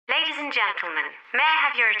and gentlemen, may I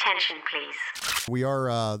have your attention, please? We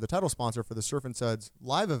are the title sponsor for the Surf and Suds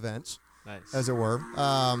live events, as it were,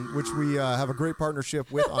 which we have a great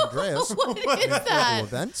partnership with Andreas. What is that?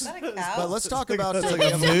 Events. Is that a cow? But let's talk about It's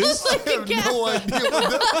like a moose. Like I have no idea what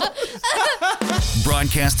that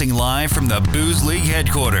Broadcasting live from the Booze League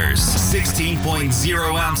headquarters.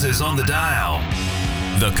 16.0 ounces on the dial.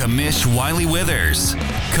 The commish Wiley Withers,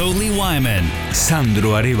 Coley Wyman,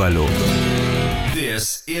 Sandro Arevalo.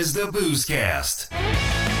 This is the Boozecast.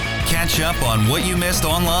 Catch up on what you missed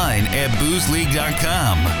online at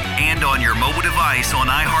boozeleague.com and on your mobile device on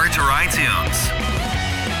iHeart or iTunes.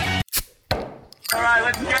 All right,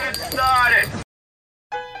 let's get it started.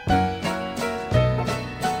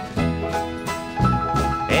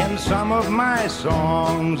 In some of my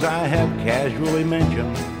songs, I have casually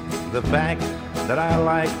mentioned the fact that I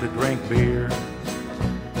like to drink beer.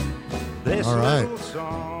 This All right. little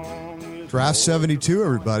song is Draught72,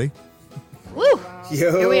 everybody. Woo!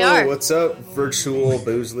 Yo, Here we are. What's up, virtual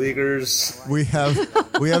booze leaguers? We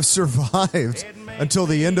have survived until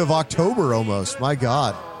the end of October almost. My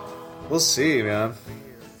God, We'll see, man.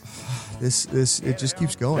 this it just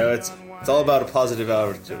keeps going. No, it's all about a positive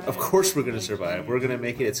attitude. Of course, we're gonna survive. We're gonna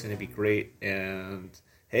make it. It's gonna be great. And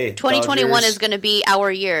hey, 2021 Dodgers, is going to be our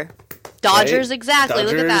year. Dodgers, right? exactly.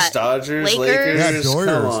 Look at that. Dodgers, Lakers. Yeah, Lakers. Dodgers.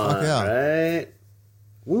 Come on, Fuck yeah. right?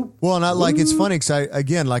 Whoop. Well, not like it's funny because I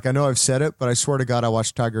know I've said it, but I swear to God, I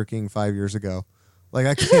watched Tiger King 5 years ago. Like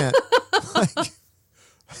I can't. I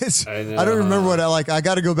don't remember what I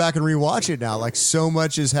got to go back and rewatch it now. Like so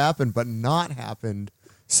much has happened, but not happened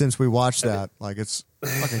since we watched that. Like it's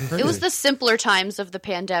fucking crazy. It was the simpler times of the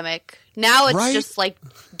pandemic. Now it's Right? just like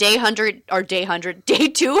day 200,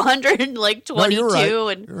 like 22, No, you're right.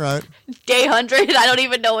 and You're right. day 100. I don't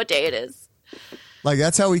even know what day it is. Like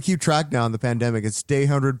that's how we keep track now in the pandemic. It's day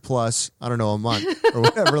 100 plus, I don't know, a month or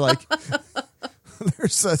whatever. Like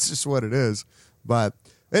that's just what it is. But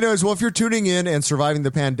anyways, well, if you're tuning in and surviving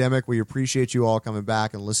the pandemic, we appreciate you all coming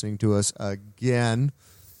back and listening to us again.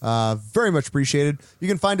 Very much appreciated. You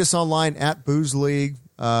can find us online at Booze League,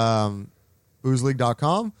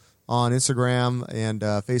 boozeleague.com, on Instagram and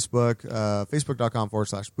Facebook,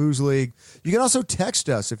 facebook.com/Booze League. You can also text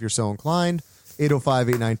us if you're so inclined.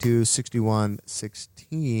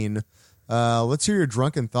 805-892-6116. Let's hear your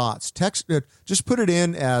drunken thoughts. Text it. Just put it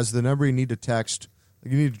in as the number you need to text.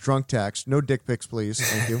 You need a drunk text. No dick pics, please.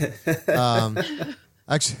 Thank you.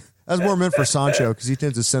 Actually, that's more meant for Sancho because he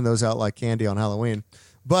tends to send those out like candy on Halloween.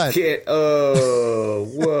 But Whoa.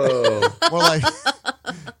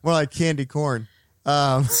 more like candy corn.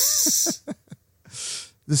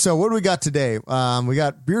 So what do we got today? We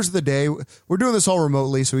got beers of the day. We're doing this all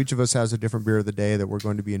remotely, so each of us has a different beer of the day that we're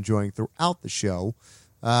going to be enjoying throughout the show.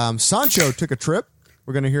 Sancho took a trip.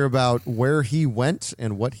 We're going to hear about where he went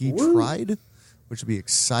and what he tried, which will be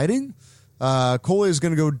exciting. Coley is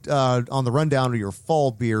going to go on the rundown of your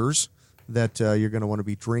fall beers that you're going to want to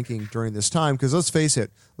be drinking during this time, because let's face it,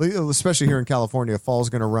 especially here in California, fall is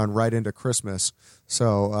going to run right into Christmas.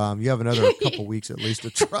 So you have another couple weeks at least to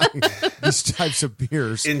try these types of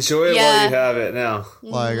beers. Enjoy it while you have it now.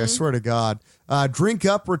 Like I swear to God, Drink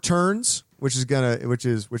Up returns, which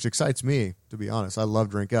excites me, to be honest. I love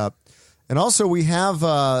Drink Up, and also we have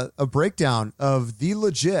a breakdown of the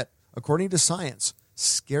legit, according to science,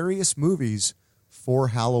 scariest movies for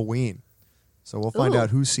Halloween. So we'll find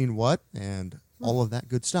out who's seen what and all of that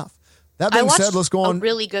good stuff. That being said, let's go on. A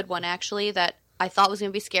really good one, actually, that I thought was going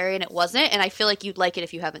to be scary, and it wasn't. And I feel like you'd like it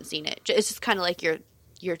if you haven't seen it. It's just kind of like your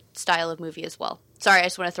style of movie as well. Sorry, I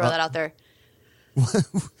just want to throw that out there.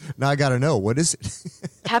 Now I got to know, what is it?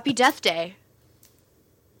 Happy Death Day.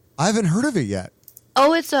 I haven't heard of it yet.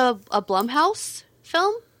 Oh, it's a Blumhouse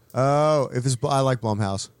film? Oh, I like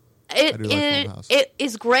Blumhouse. I do like Blumhouse. It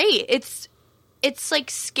is great. It's like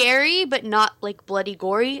scary, but not like bloody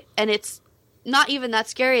gory, and it's not even that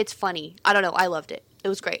scary. It's funny. I don't know. I loved it. It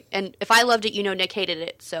was great. And if I loved it, Nick hated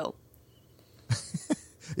it. So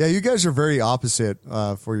yeah, you guys are very opposite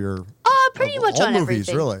for your pretty much all on movies,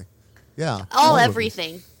 everything. really. Yeah, all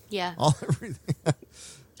everything. Movies. Yeah, all everything.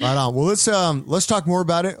 Right on. Well, let's talk more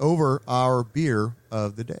about it over our beer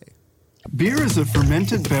of the day. Beer is a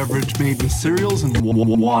fermented beverage made with cereals and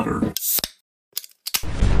water.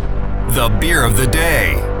 The beer of the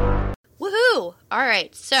day. Woohoo! All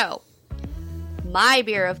right, so my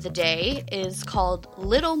beer of the day is called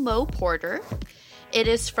Little Mo Porter. It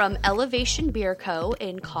is from Elevation Beer Co.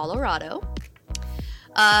 in Colorado.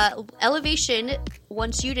 Elevation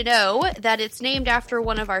wants you to know that it's named after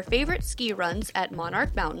one of our favorite ski runs at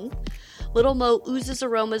Monarch Mountain. Little Mo oozes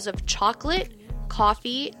aromas of chocolate,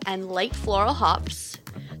 coffee, and light floral hops.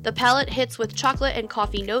 The palate hits with chocolate and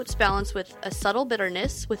coffee notes balanced with a subtle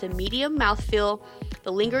bitterness with a medium mouthfeel.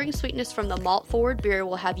 The lingering sweetness from the malt-forward beer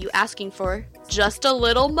will have you asking for just a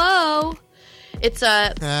little mo. It's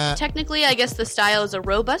technically, I guess the style is a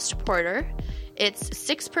robust porter. It's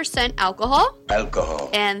 6% alcohol.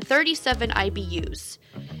 And 37 IBUs.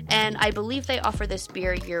 And I believe they offer this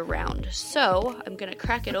beer year-round. So, I'm going to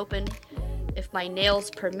crack it open if my nails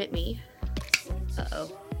permit me.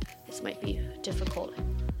 Uh-oh. This might be difficult.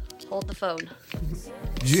 Hold the phone.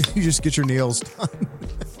 You just get your nails done.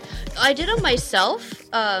 I did them myself,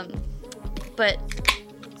 but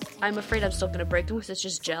I'm afraid I'm still going to break them because it's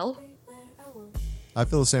just gel. I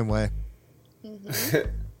feel the same way.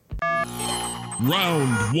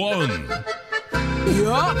 Round 1.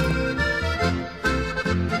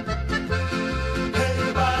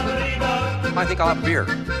 I think I'll have a beer.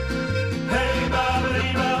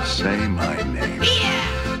 Say my name.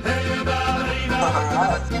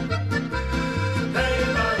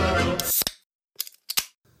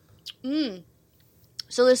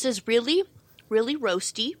 So this is really, really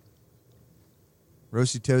roasty.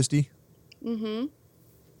 Roasty toasty. Mm-hmm.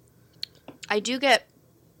 I do get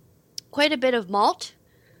quite a bit of malt,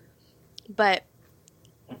 but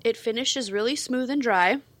it finishes really smooth and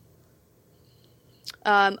dry.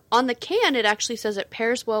 On the can, it actually says it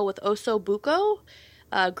pairs well with osso buco,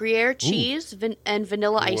 Gruyere cheese, and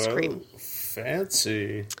vanilla ice cream.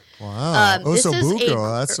 Fancy. Wow. This is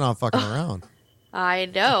Ossobuco. That's not fucking around. I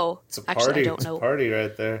know. It's a party. Actually, I don't know. It's a party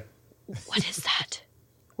right there. What is that?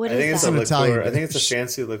 What I think is it's that? a Italian liqueur. I think it's dish. a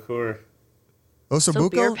fancy liqueur. So beer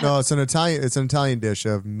Ossobuco? No, it's an Italian dish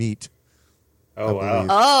of meat. Oh, wow.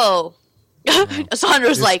 Oh.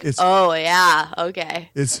 Sandra's like, it's- oh, yeah, okay.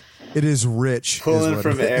 It is rich. is Pulling what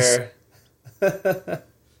from it is. air.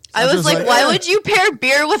 I was Sandra's like, like, why "Eh." would you pair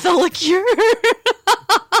beer with a liqueur?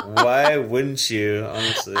 Why wouldn't you,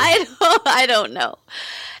 honestly? I don't know.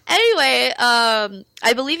 Anyway,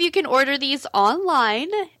 I believe you can order these online,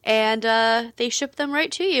 and they ship them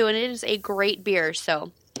right to you, and it is a great beer.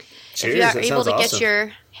 So Cheers, if you are that able sounds to awesome. get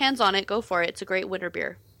your hands on it, go for it. It's a great winter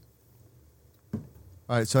beer.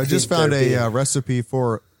 All right, so I just found a recipe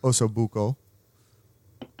for ossobuco.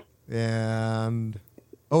 And,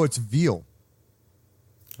 it's veal.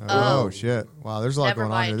 Oh, shit. Wow, there's a lot Never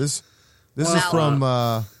going on here. mind. This is from,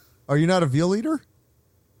 are you not a veal eater?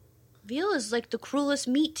 Veal is like the cruelest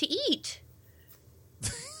meat to eat.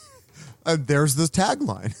 There's the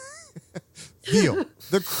tagline. Veal,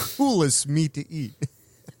 the coolest meat to eat.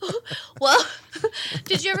 Well,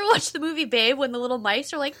 did you ever watch the movie Babe when the little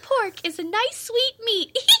mice are like, pork is a nice sweet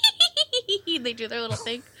meat? They do their little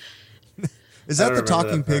thing. Is I that don't the remember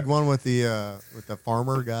talking that pig one with the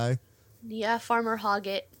farmer guy? Yeah, Farmer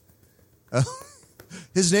Hoggett.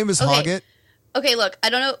 His name is Okay. Hoggett. Okay, look, I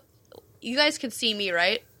don't know. You guys can see me,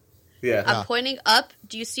 right? Yeah. I'm pointing up.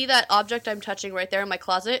 Do you see that object I'm touching right there in my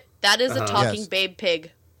closet? That is a talking Yes. babe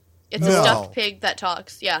pig. It's No. a stuffed pig that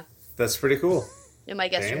talks. Yeah, That's pretty cool. in my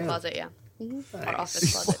guest room Damn. closet. Yeah, our Nice.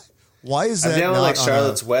 office closet. Why is I'm that down not with like on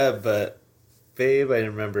Charlotte's Web, but Babe I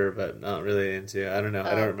remember, but not really into. I don't know.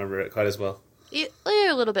 I don't remember it quite as well. You're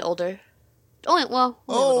a little bit older. Only a little bit.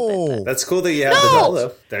 Oh, That's cool that you have the No! doll,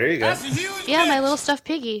 though. There you go. But yeah, my little stuffed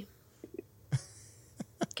piggy.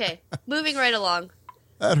 Okay, moving right along.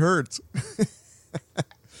 that hurts.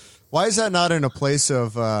 Why is that not in a place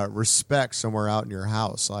of respect somewhere out in your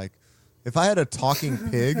house? Like, if I had a talking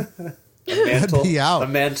pig, A mantle, be out. a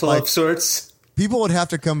mantle Like- of sorts. people would have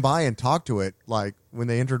to come by and talk to it. Like when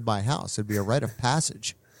they entered my house, it'd be a rite of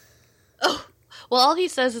passage. Well, all he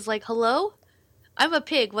says is like, "Hello, I'm a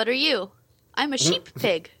pig. What are you? I'm a sheep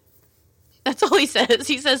pig." That's all he says.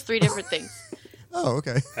 He says 3 different things. Oh,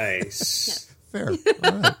 okay, Nice. fair. All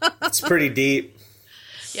right. It's pretty deep.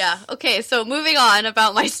 Yeah. Okay. So moving on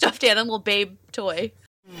about my stuffed animal babe toy.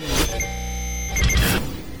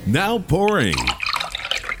 Now pouring.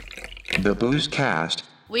 The Booze Cast.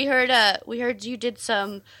 We heard you did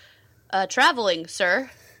some traveling, sir.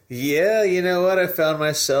 Yeah, you know what? I found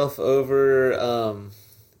myself over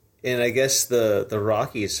in, I guess, the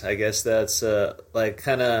Rockies. I guess that's like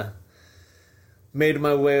kind of made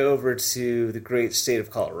my way over to the great state of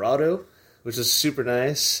Colorado, which is super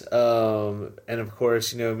nice. And of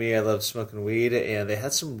course, you know me, I love smoking weed, and they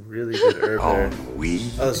had some really good herb there. Weed.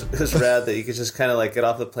 It was rad that you could just kind of like get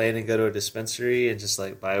off the plane and go to a dispensary and just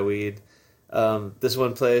like buy weed. This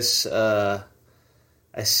one place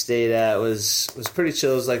I stayed at was pretty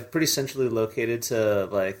chill. It was like pretty centrally located to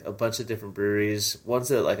like a bunch of different breweries, ones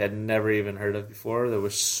that like I'd never even heard of before. There were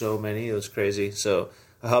so many, it was crazy. So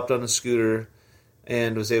I hopped on a scooter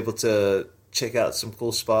and was able to check out some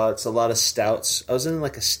cool spots. A lot of stouts. I was in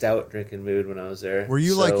like a stout drinking mood when I was there. Were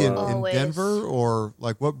you in Denver, or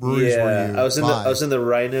like what breweries were you? I was in the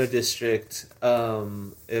Rhino district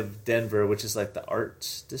of Denver, which is like the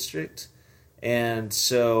arts district. And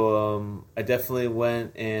so I definitely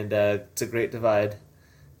went, and it's a Great Divide.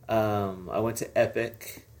 I went to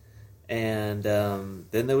Epic, and then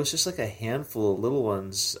there was just like a handful of little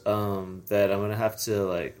ones that I'm gonna have to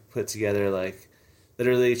like put together, like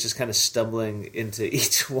literally just kind of stumbling into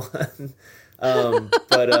each one.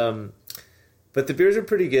 But the beers are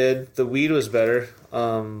pretty good. The weed was better,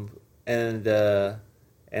 and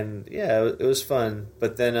yeah, it was fun.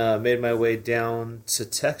 But then made my way down to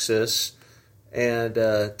Texas. And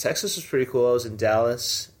Texas was pretty cool. I was in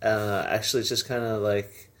Dallas. Actually, it's just kind of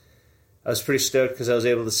like I was pretty stoked because I was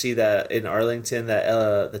able to see that in Arlington,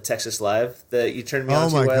 that the Texas Live that you turned me on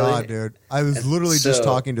to. Oh my Wiley. God, dude! I was literally just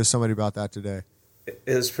talking to somebody about that today.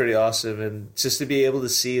 It was pretty awesome, and just to be able to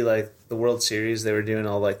see like the World Series, they were doing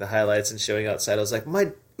all like the highlights and showing outside. I was like,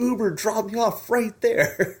 my Uber dropped me off right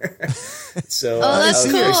there. So that's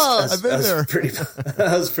cool. I've been there.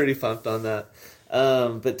 I was pretty pumped on that.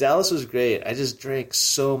 But Dallas was great. I just drank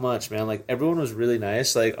so much, man. Like everyone was really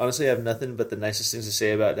nice. Like honestly, I have nothing but the nicest things to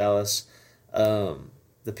say about Dallas.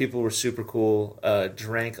 The people were super cool.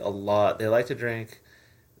 Drank a lot. They like to drink.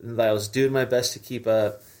 I was doing my best to keep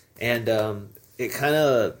up, and it kind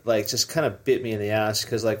of like just kind of bit me in the ass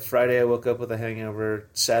because like Friday I woke up with a hangover.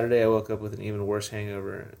 Saturday I woke up with an even worse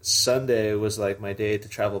hangover. Sunday was like my day to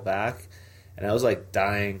travel back. And I was like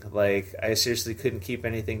dying. Like I seriously couldn't keep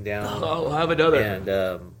anything down. Oh, I'll have another. And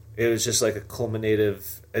it was just like a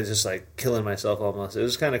culminative. It's just like killing myself almost. It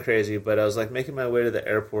was kind of crazy. But I was like making my way to the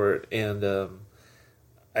airport, and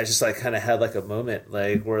I just like kind of had like a moment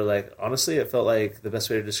like where like honestly it felt like the best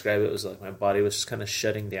way to describe it was like my body was just kind of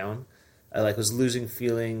shutting down. I like was losing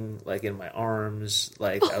feeling like in my arms.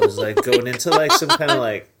 Like I was like going into like some kind of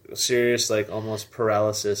like serious like almost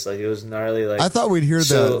paralysis. Like it was gnarly. Like I thought we'd hear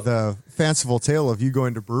the fanciful tale of you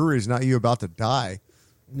going to breweries, not you about to die.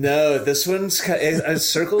 No, this one's it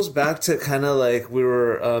circles back to kind of like we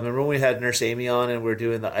were. Remember when we had Nurse Amy on and we are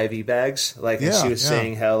doing the IV bags? Like and she was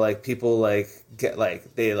saying how like people like get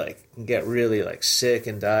like they like can get really like sick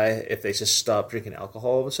and die if they just stop drinking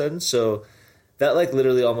alcohol all of a sudden. So that like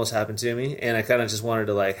literally almost happened to me, and I kind of just wanted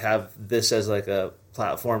to like have this as like a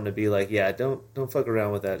platform to be like, yeah, don't fuck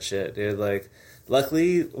around with that shit, dude. Like,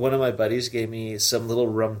 luckily, one of my buddies gave me some little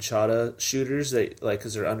rum chata shooters that like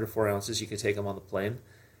because they're under 4 ounces, you could take them on the plane.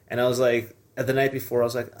 And I was like, the night before, I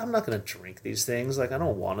was like, I'm not gonna drink these things. Like, I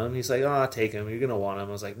don't want them. He's like, oh, I'll take them. You're gonna want them.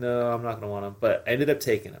 I was like, no, I'm not gonna want them. But I ended up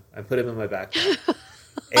taking them. I put them in my backpack.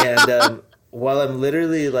 And while I'm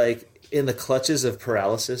literally like in the clutches of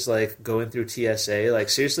paralysis, like going through TSA, like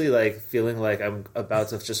seriously, like feeling like I'm about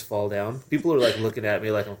to just fall down. People are like looking at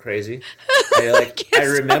me like I'm crazy. I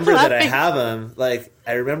remember that I have them. Like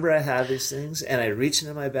I remember I have these things, and I reach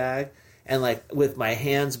into my bag, and like with my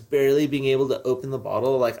hands barely being able to open the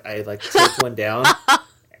bottle, like I like take one down.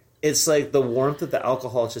 It's like the warmth of the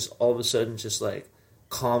alcohol just all of a sudden just like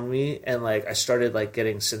calmed me, and like I started like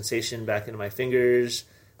getting sensation back into my fingers.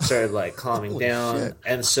 Started like calming down, shit.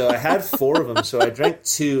 And so I had 4 of them. So I drank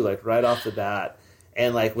 2 like right off the bat,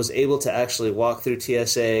 and like was able to actually walk through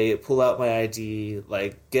TSA, pull out my ID,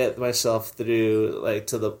 like get myself through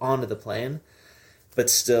like onto the plane. But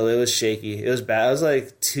still, it was shaky. It was bad. It was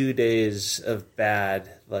like 2 days of bad.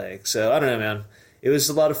 Like so, I don't know, man. It was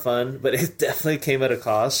a lot of fun, but it definitely came at a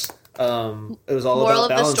cost. It was all about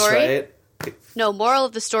balance, right? No, moral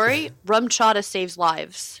of the story, rum chata saves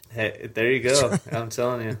lives. Hey, there you go. I'm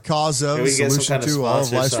telling you. Cause of, solution to all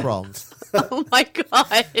of life's problems. Oh my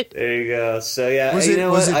God. There you go. So yeah.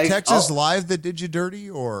 Was it Texas Live that did you dirty,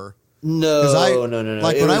 or? No.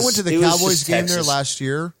 Like when I went to the Cowboys game there last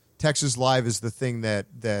year, Texas Live is the thing that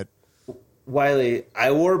Wiley,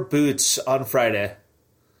 I wore boots on Friday.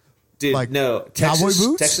 Dude, like no, cowboy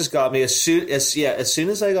boots? Texas got me as soon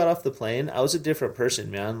as I got off the plane, I was a different person,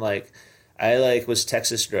 man. Like I like was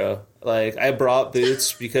Texas Dro. Like I brought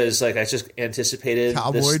boots because like I just anticipated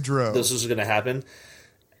this was going to happen.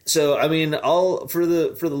 So I mean, for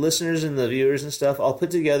the listeners and the viewers and stuff, I'll put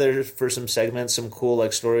together for some segments some cool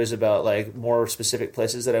like stories about like more specific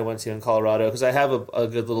places that I went to in Colorado because I have a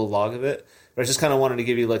good little log of it. But I just kind of wanted to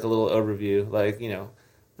give you like a little overview, like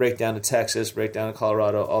break down to Texas, break down to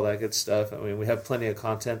Colorado, all that good stuff. I mean, we have plenty of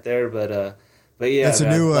content there, but yeah,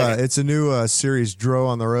 it's a new series, Dro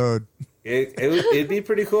on the Road. It'd be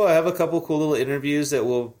pretty cool. I have a couple cool little interviews that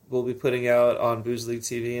we'll be putting out on Booze League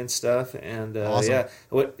TV and stuff, and awesome.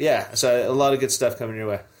 So a lot of good stuff coming your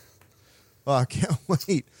way. Oh, I can't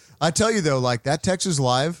wait. I tell you though, like that Texas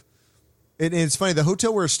Live, And it's funny, the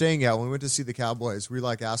hotel we were staying at when we went to see the Cowboys, we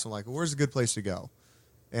like asked them like, well, where's a good place to go?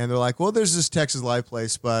 And they're like, well, there's this Texas Live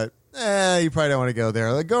place, but you probably don't want to go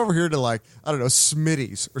there. Like, go over here to like, I don't know,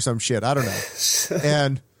 Smitty's or some shit. I don't know.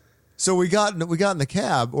 And so we got in the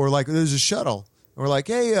cab, or like there's a shuttle. And we're like,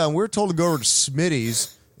 hey, we're told to go over to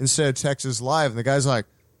Smitty's instead of Texas Live. And the guy's like,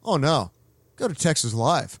 oh no, go to Texas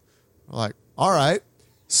Live. We're like, all right.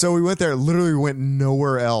 So we went there. Literally went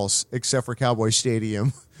nowhere else except for Cowboy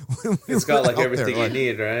Stadium. It's got like everything you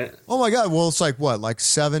need, right? Oh my God. Well, it's like what, like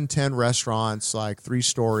 7-10 restaurants, like 3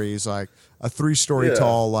 stories, like a 3-story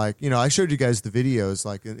tall, like, you know, I showed you guys the videos,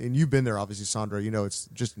 like, and you've been there, obviously, Sandra, you know, it's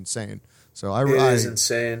just insane. So it is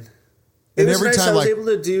insane. It was nice. I was able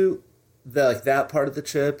to do that part of the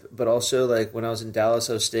trip, but also like when I was in Dallas,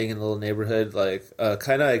 I was staying in a little neighborhood, like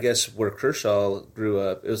kind of, I guess, where Kershaw grew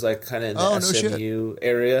up. It was like kind of in the SMU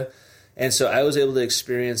area. And so I was able to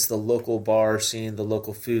experience the local bar scene, the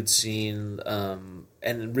local food scene,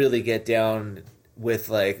 and really get down with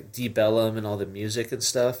like Deep Ellum and all the music and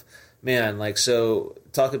stuff. Man, like, so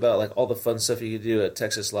talk about like all the fun stuff you could do at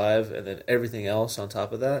Texas Live and then everything else on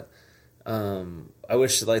top of that. I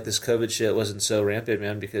wish like this COVID shit wasn't so rampant,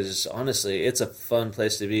 man, because honestly, it's a fun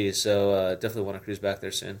place to be. So definitely want to cruise back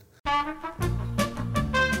there soon.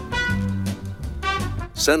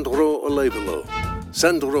 Sandro Alevalo.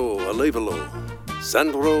 Sandro Alevalo.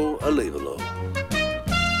 Sandro Alevalo.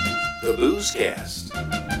 The Boozecast.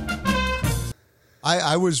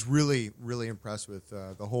 I was really, really impressed with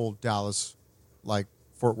the whole Dallas, like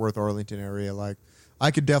Fort Worth, Arlington area. Like,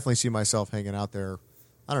 I could definitely see myself hanging out there.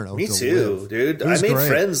 I don't know. Me too, dude. I made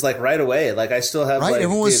friends like right away. Like, I still have like,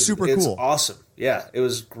 everyone was super cool. It's awesome. Yeah, it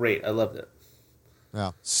was great. I loved it.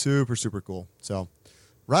 Yeah, super, super cool. So,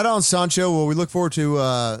 right on, Sancho. Well, we look forward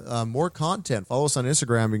to more content. Follow us on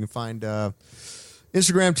Instagram. You can find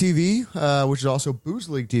Instagram TV, which is also Booze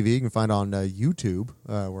League TV. You can find on YouTube,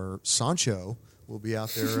 where Sancho will be out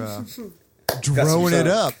there droning it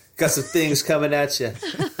up. Got some things coming at you.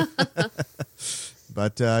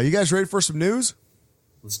 But you guys ready for some news?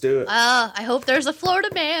 Let's do it. I hope there's a Florida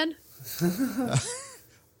man.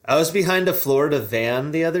 I was behind a Florida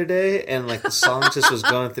van the other day, and like the song just was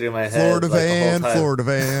going through my head. Florida van, Florida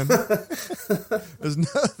van. There's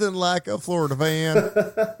nothing like a Florida van.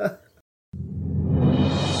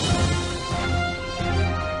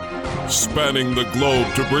 Spanning the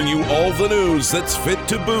globe to bring you all the news that's fit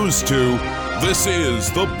to booze to, this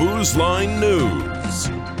is the Booze Line News.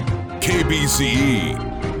 KBCE,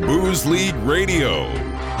 Booze League Radio.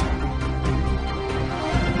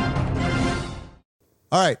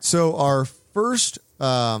 All right, so our first,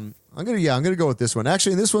 I'm gonna go with this one.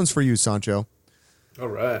 Actually, this one's for you, Sancho. All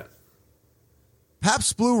right.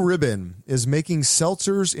 Pabst Blue Ribbon is making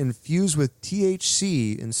seltzers infused with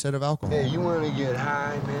THC instead of alcohol. Hey, you want to get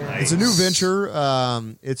high, man? Nice. It's a new venture.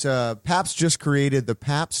 Pabst just created the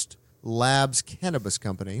Pabst Labs Cannabis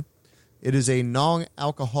Company. It is a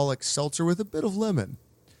non-alcoholic seltzer with a bit of lemon,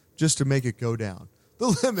 just to make it go down.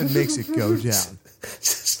 The lemon makes it go down.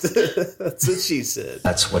 That's what she said.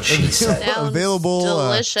 That's what she said. Available.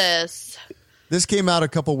 Delicious. This came out a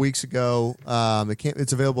couple weeks ago.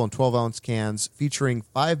 It's available in 12-ounce cans featuring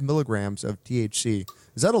 5 milligrams of THC.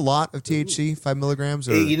 Is that a lot of THC, 5 milligrams?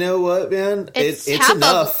 Or? Hey, you know what, man? It's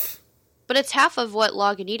enough. But it's half of what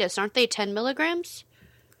Lagunitas. Aren't they 10 milligrams?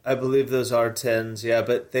 I believe those are 10s, yeah.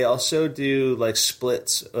 But they also do like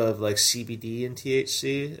splits of like CBD and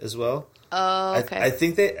THC as well. Oh, okay. I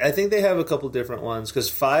think they have a couple different ones because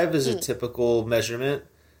 5 is a typical measurement.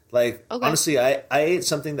 Like, honestly, I ate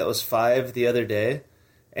something that was 5 the other day,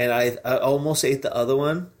 and I almost ate the other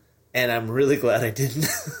one, and I'm really glad I didn't.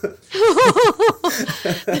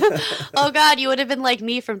 Oh, God, you would have been like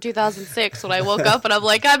me from 2006 when I woke up, and I'm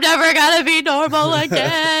like, I'm never going to be normal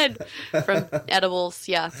again. From edibles,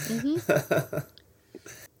 yeah. Mm-hmm.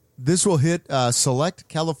 This will hit select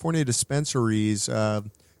California dispensaries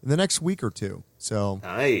in the next week or two. So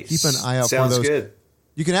nice. Keep an eye out for those. Good.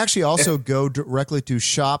 You can actually also go directly to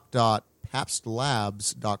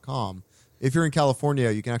shop.pabstlabs.com. If you're in California,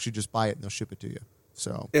 you can actually just buy it and they'll ship it to you.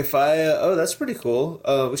 So if I that's pretty cool.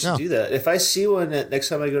 We should do that. If I see one next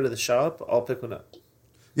time I go to the shop, I'll pick one up.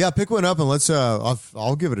 Yeah, pick one up and let's.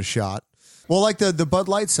 I'll give it a shot. Well, like the Bud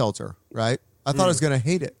Light seltzer, right? I thought I was gonna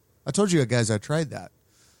hate it. I told you guys I tried that.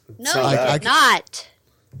 No, you did not.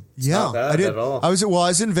 Yeah, I did. At all. I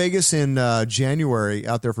was in Vegas in January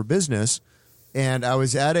out there for business, and I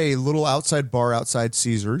was at a little outside bar outside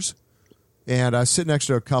Caesars, and I was sitting next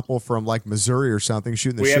to a couple from like Missouri or something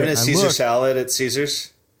shooting the shit. Were you having a Caesar salad at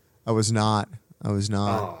Caesars? I was not.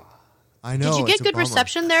 Oh. I know. Did you get good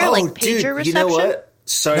reception there? Oh, like pager dude, reception? You know what?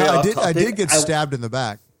 Sorry, no, I did get stabbed in the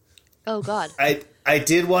back. Oh, God. I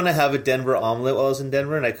did want to have a Denver omelet while I was in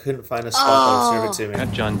Denver, and I couldn't find a spot that would serve it to me.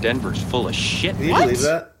 That John Denver's full of shit. Can you believe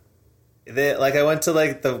that? I went to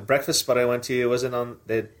the breakfast spot I went to. It wasn't on.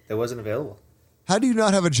 It wasn't available. How do you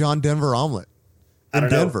not have a John Denver omelet in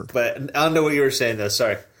Denver? But I don't know what you were saying though.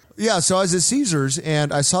 Sorry. Yeah, so I was at Caesars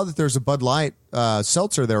and I saw that there's a Bud Light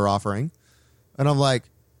seltzer they were offering, and I'm like,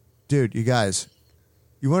 dude, you guys,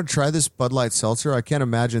 you want to try this Bud Light seltzer? I can't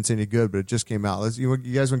imagine it's any good, but it just came out. You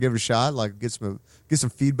guys want to give it a shot? Like get some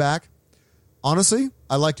feedback. Honestly,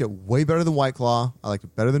 I liked it way better than White Claw. I liked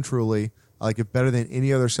it better than Truly. I like it better than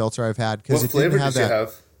any other seltzer I've had because it didn't have that. What flavor did you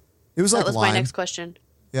have? It was like lime. That was my next question.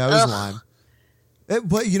 Yeah, it was lime.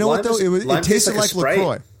 But you know what though? It tasted like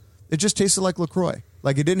LaCroix. It just tasted like LaCroix.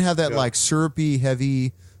 Like it didn't have that like syrupy,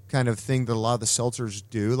 heavy kind of thing that a lot of the seltzers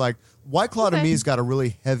do. Like White Claw to me has got a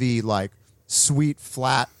really heavy, like sweet,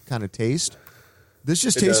 flat kind of taste. This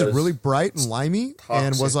just tasted really bright and limey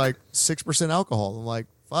and was like 6% alcohol. I'm like,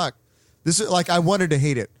 fuck. This is like I wanted to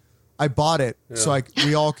hate it. I bought it so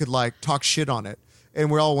we all could like talk shit on it, and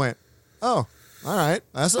we all went, "Oh, all right,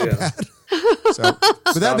 that's not bad." So,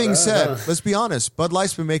 but that being said, let's be honest. Bud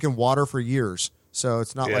Light's been making water for years, so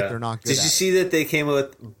it's not like they're not good. Did you see that they came up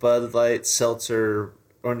with Bud Light Seltzer,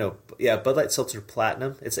 Bud Light Seltzer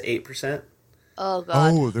Platinum? It's 8%. Oh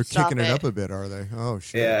God! Oh, they're kicking it up a bit, are they? Oh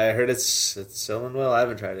shit! Yeah, I heard it's selling well. I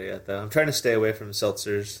haven't tried it yet though. I'm trying to stay away from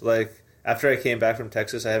seltzers. Like after I came back from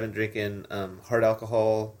Texas, I haven't drinking hard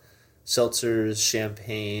alcohol seltzers,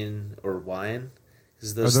 champagne, or wine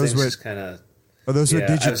because those things just kind of. Are those what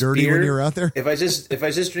did you dirty when you were out there? If I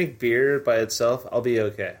just drink beer by itself, I'll be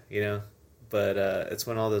okay, But it's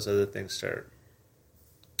when all those other things start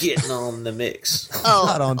getting on the mix. Oh,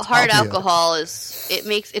 hard alcohol it's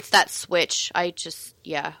that switch.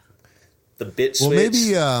 The bit switch. Well,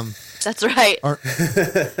 maybe that's right.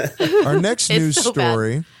 Our next news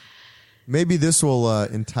story. Maybe this will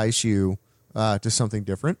entice you to something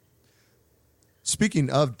different. Speaking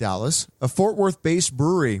of Dallas, a Fort Worth-based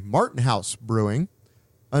brewery, Martin House Brewing,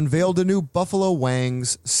 unveiled a new Buffalo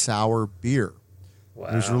Wings sour beer. Wow.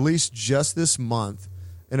 It was released just this month,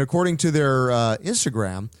 and according to their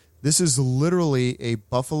Instagram, this is literally a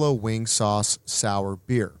buffalo wing sauce sour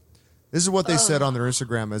beer. This is what they said on their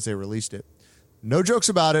Instagram as they released it. No jokes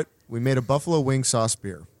about it. We made a buffalo wing sauce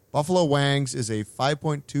beer. Buffalo Wangs is a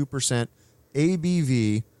 5.2%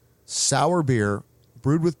 ABV sour beer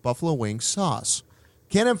brewed with buffalo wing sauce.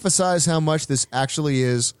 Can't emphasize how much this actually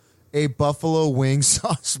is a buffalo wing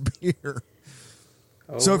sauce beer.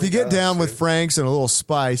 So if you get down with Frank's and a little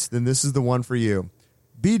spice, then this is the one for you.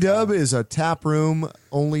 B-Dub is a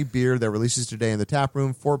taproom-only beer that releases today in the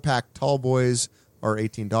taproom. 4-pack tall boys are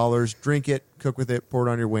 $18. Drink it, cook with it, pour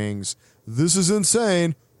it on your wings. This is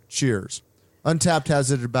insane. Cheers. Untapped has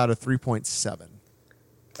it at about a 3.7.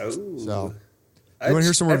 Oh. So, you want to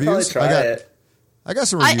hear some reviews? I got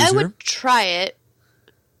some reviews I here. would try it.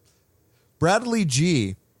 Bradley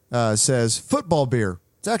G says, football beer.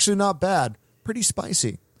 It's actually not bad. Pretty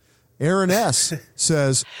spicy. Aaron S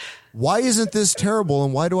says, why isn't this terrible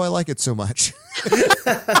and why do I like it so much?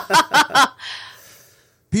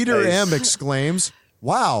 Peter M exclaims,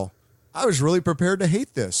 wow, I was really prepared to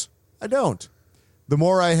hate this. I don't. The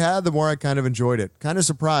more I had, the more I kind of enjoyed it. Kind of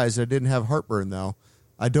surprised I didn't have heartburn, though.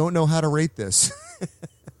 I don't know how to rate this.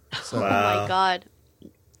 Oh, my God.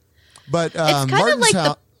 But it's kind of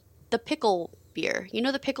like the pickle beer. You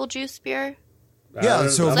know the pickle juice beer? Yeah,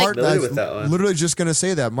 so Martin, I was that literally just going to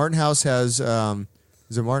say that. Martin House has,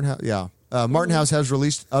 is it Martin House? Yeah. Martin House has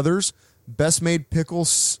released others. Best Made Pickle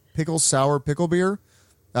Sour Pickle Beer,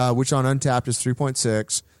 which on Untapped is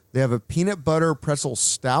 3.6. They have a Peanut Butter Pretzel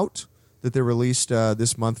Stout that they released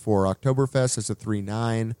this month for Oktoberfest. That's a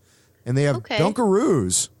 3.9. And they have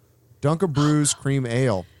Dunkaroos Cream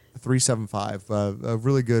Ale, 3.75. A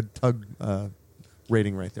really good tug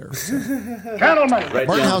rating right there. So. Gentlemen,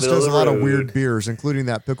 Martin House does a lot of weird beers, including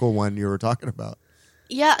that pickle one you were talking about.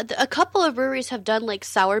 Yeah, a couple of breweries have done like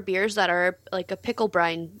sour beers that are like a pickle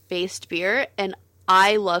brine based beer, and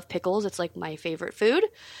I love pickles. It's like my favorite food.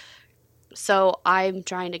 So I'm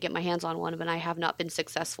trying to get my hands on one, but I have not been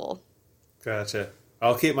successful. Gotcha.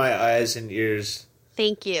 I'll keep my eyes and ears.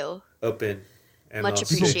 Thank you. Open. And much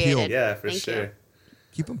appreciated. Yeah, for Thank sure. You.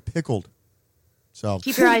 Keep them pickled. So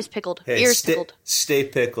keep your eyes pickled, ears pickled. Stay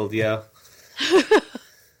pickled, yeah.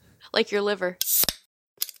 Like your liver.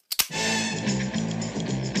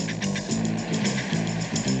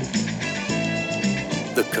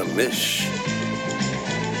 The Commish.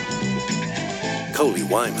 Coley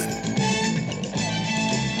Wyman.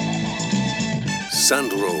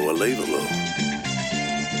 Sandro Alevalo.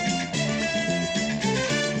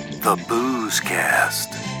 The Booze Cast.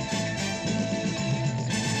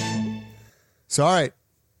 So, all right.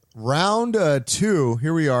 Round 2.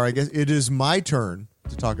 Here we are. I guess it is my turn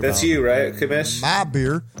to talk about. That's you, right, Commish? My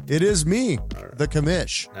beer. It is me, the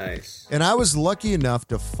Commish. Nice. And I was lucky enough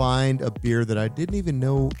to find a beer that I didn't even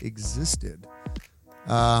know existed.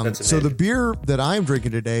 So the beer that I'm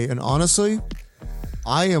drinking today, and honestly,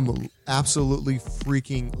 I am absolutely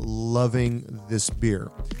freaking loving this beer.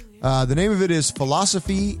 The name of it is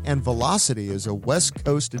Philosophy and Velocity. Is a West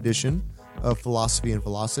Coast edition of Philosophy and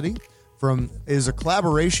Velocity. Is a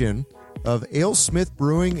collaboration of AleSmith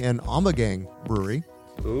Brewing and Ommegang Brewery.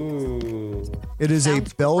 Ooh. It is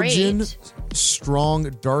Sounds a Belgian great.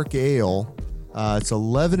 strong dark ale. It's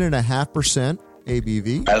 11.5%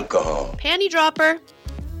 ABV. Alcohol. Panty dropper.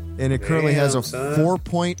 And it currently has a Damn, son.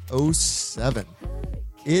 4.07.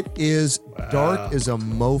 It is dark as a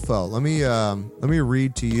mofo. Let me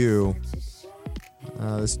read to you.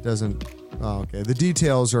 This doesn't. Oh, okay. The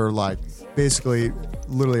details are like basically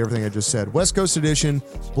literally everything I just said. West Coast edition,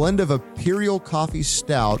 blend of Imperial Coffee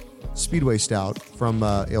Stout, Speedway Stout from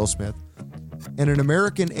AleSmith, and an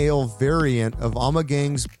American ale variant of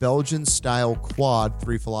Ommegang's Belgian style quad,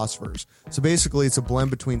 Three Philosophers. So basically, it's a blend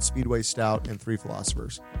between Speedway Stout and Three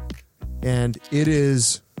Philosophers. And it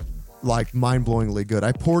is like mind-blowingly good.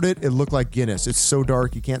 I poured it. It looked like Guinness. It's so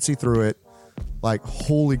dark. You can't see through it. Like,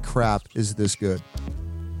 holy crap, is this good.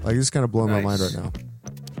 Like, it's kind of blowing my mind right now.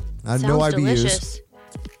 I have no Sounds IBUs. delicious.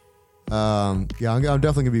 Yeah, I'm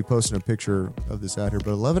definitely going to be posting a picture of this out here.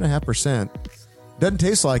 But 11.5%. Doesn't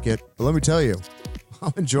taste like it. But let me tell you,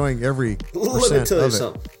 I'm enjoying every Let me tell you of it.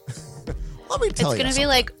 something. Let me tell It's you going to be something.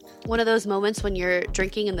 like one of those moments when you're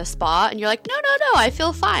drinking in the spa and you're like, no, I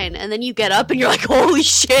feel fine. And then you get up and you're like, holy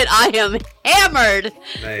shit, I am hammered.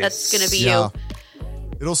 Nice. That's going to be Yeah. you.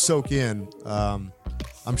 It'll soak in.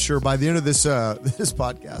 I'm sure by the end of this this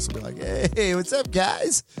podcast, I'll be like, hey, what's up,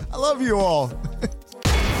 guys? I love you all.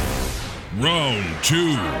 Round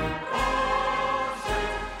 2.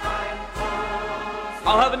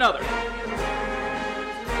 I'll have another.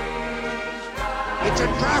 It's a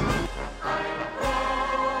trap.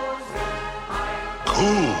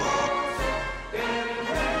 Cool.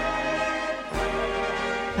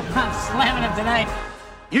 I'm slamming him tonight.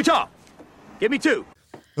 Utah, give me 2.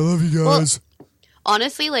 I love you guys.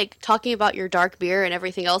 Honestly, like talking about your dark beer and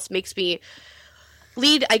everything else makes me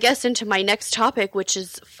lead, I guess, into my next topic, which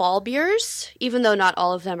is fall beers, even though not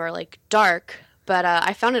all of them are like dark. But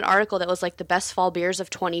I found an article that was like the best fall beers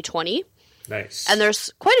of 2020. Nice. And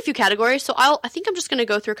there's quite a few categories. So I think I'm just going to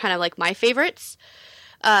go through kind of like my favorites.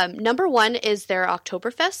 Number 1 is their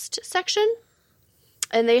Oktoberfest section.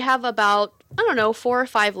 And they have about, 4 or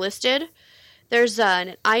 5 listed. There's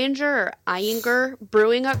an Eyinger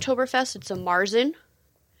Brewing Oktoberfest. It's a Marzen.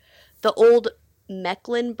 The Old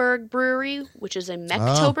Mecklenburg Brewery, which is a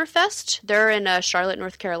Mecktoberfest. They're in Charlotte,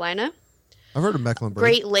 North Carolina. I've heard of Mecklenburg.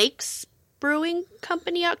 Great Lakes Brewing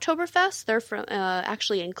Company Oktoberfest. They're from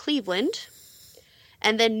actually in Cleveland.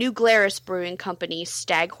 And then New Glarus Brewing Company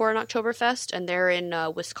Staghorn Oktoberfest, and they're in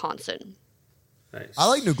Wisconsin. Nice. I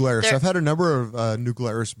like New Glarus. I've had a number of New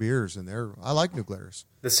Glarus beers in there. I like New Glarus.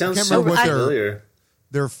 That sounds I can't so remember what familiar.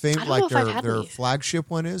 their any. flagship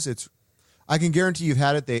one is. I can guarantee you've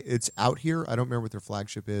had it. It's out here. I don't remember what their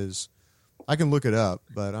flagship is. I can look it up,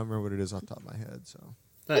 but I don't remember what it is off the top of my head. So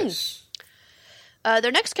Nice.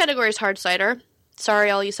 Their next category is hard cider.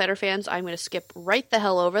 Sorry, all you cider fans. I'm going to skip right the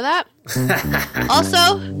hell over that.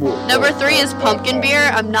 Also, number 3 is pumpkin beer.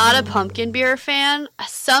 I'm not a pumpkin beer fan.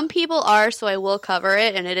 Some people are, so I will cover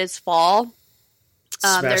it, and it is fall.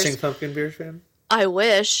 Smashing pumpkin beer fan? I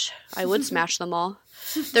wish. I would smash them all.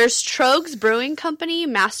 There's Trogs Brewing Company,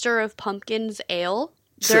 Master of Pumpkins Ale.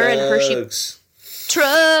 They're in Hershey.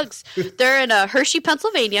 Trogs! They're in Hershey,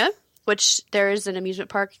 Pennsylvania, which there is an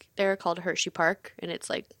amusement park there called Hershey Park, and it's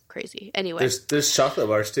like crazy. Anyway. There's chocolate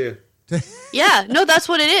bars too. Yeah, no, that's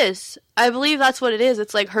what it is. I believe that's what it is.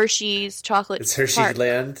 It's like Hershey's chocolate. It's Hershey Park.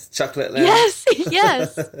 Land, chocolate land. Yes,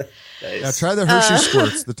 yes. Nice. yeah, try the Hershey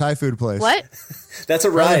Squirts, the Thai food place. What? That's a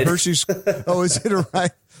Try the ride. Hershey. Oh, is it a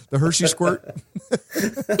ride? The Hershey Squirt.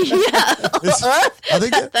 Yeah, I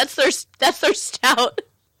think that's their stout.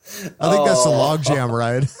 I think that's the log jam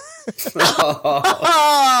ride.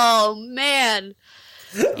 Oh man,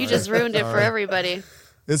 you just ruined it for everybody.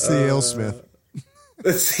 It's the AleSmith.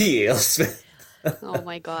 It's the AleSmith. Oh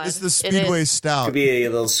my god, It's the Speedway Stout. Could be a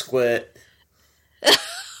little squid.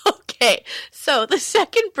 Okay, so the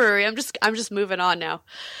second brewery, I'm just moving on now.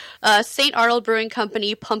 St. Arnold Brewing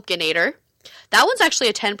Company Pumpkinator. That one's actually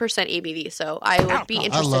a 10% ABV, so I would be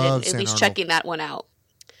interested in at least checking that one out.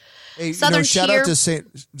 Hey, Southern shout Tier. out to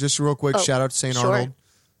just real quick, shout out to St. sure.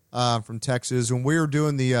 Arnold from Texas. When we were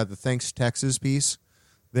doing the Thanks Texas piece,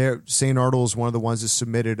 St. Arnold is one of the ones that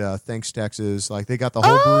submitted Thanks Texas. Like they got the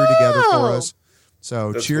whole brewery together for us.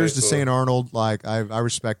 So That's cheers to cool. St. Arnold. Like I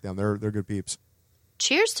respect them. They're good peeps.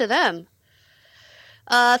 Cheers to them.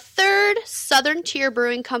 Third, Southern Tier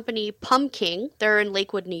Brewing Company, Pumpkin. They're in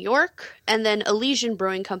Lakewood, New York. And then Elysian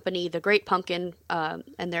Brewing Company, The Great Pumpkin, and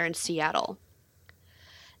they're in Seattle.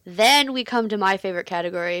 Then we come to my favorite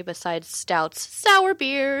category besides stouts, sour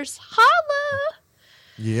beers. Holla!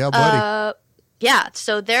 Yeah, buddy. Yeah,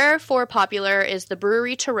 so their four popular is the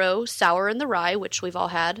Brewery Tarot, Sour in the Rye, which we've all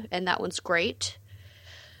had, and that one's great.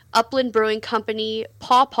 Upland Brewing Company,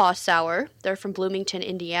 Paw Paw Sour. They're from Bloomington,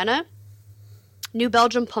 Indiana. New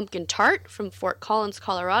Belgium Pumpkin Tart from Fort Collins,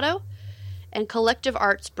 Colorado. And Collective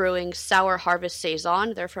Arts Brewing Sour Harvest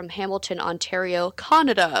Saison. They're from Hamilton, Ontario,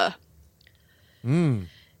 Canada. And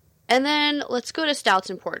then let's go to stouts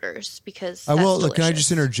and porters because that's delicious. Can I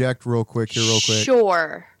just interject real quick?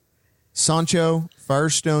 Sure. Sancho,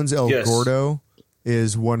 Firestone's El Gordo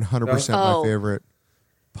is 100% my favorite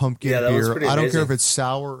pumpkin beer. I don't care if it's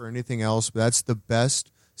sour or anything else, but that's the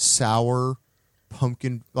best sour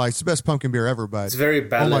pumpkin. Like it's the best pumpkin beer ever. But it's very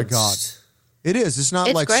balanced. Oh my god, it is. It's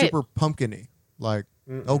not like great. super pumpkin-y like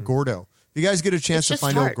El Gordo. If you guys get a chance to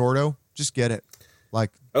find El Gordo, just get it.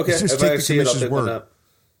 Like just take the commission's word.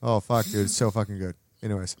 Oh fuck, dude, it's so fucking good.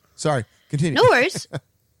 Anyways, sorry. Continue. No worries.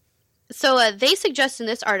 So they suggest in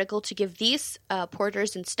this article to give these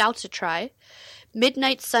porters and stouts a try.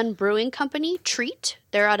 Midnight Sun Brewing Company, Treat.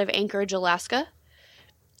 They're out of Anchorage, Alaska.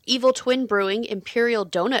 Evil Twin Brewing, Imperial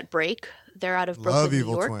Donut Break. They're out of Brooklyn,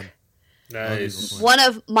 New York. Twin. Nice. One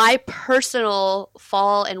of my personal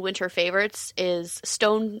fall and winter favorites is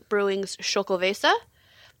Stone Brewing's Chocovesa.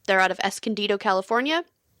 They're out of Escondido, California.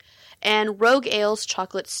 And Rogue Ale's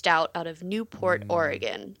Chocolate Stout out of Newport,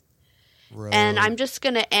 Oregon. And I'm just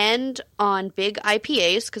going to end on big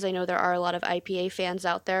IPAs because I know there are a lot of IPA fans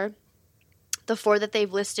out there. The four that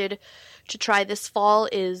they've listed to try this fall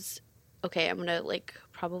is, okay, I'm going to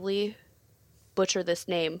probably butcher this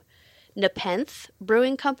name. Nepenthe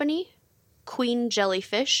Brewing Company. Queen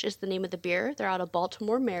Jellyfish is the name of the beer. They're out of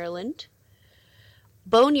Baltimore, Maryland.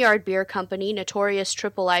 Boneyard Beer Company, Notorious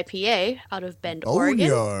Triple IPA out of Bend, Oregon.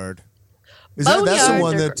 Boneyard. That's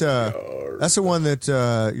the one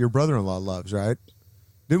that your brother-in-law loves, right?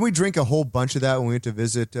 Didn't we drink a whole bunch of that when we went to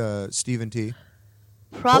visit Steve and T?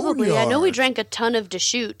 Probably. Boneyard. I know we drank a ton of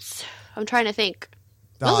Deschutes. I'm trying to think.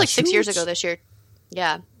 That was like 6 years ago this year.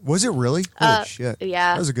 Yeah. Was it really? Holy shit.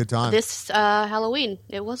 Yeah. That was a good time. This Halloween.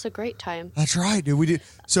 It was a great time. That's right, dude. We did.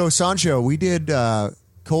 So, Sancho, we did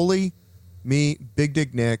Coley, me, Big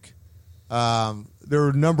Dick Nick. There were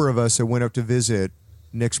a number of us that went up to visit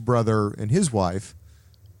Nick's brother and his wife.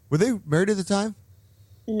 Were they married at the time?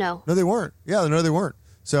 No. No, they weren't. Yeah, no, they weren't.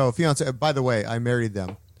 So, fiance. By the way, I married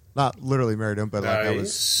them. Not literally married him, but I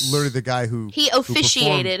was literally the guy who He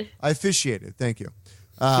officiated. I officiated. Thank you.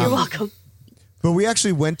 You're welcome. But we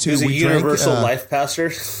actually went to. He's a universal life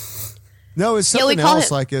pastor. No, it's something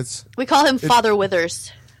else. We call him Father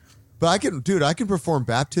Withers. But I can perform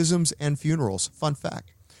baptisms and funerals. Fun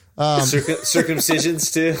fact.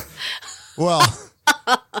 Circumcisions too. Well,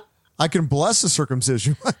 I can bless the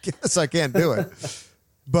circumcision. I guess I can't do it.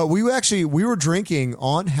 But we were drinking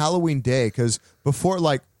on Halloween Day because before,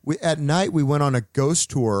 at night we went on a ghost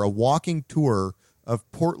tour, a walking tour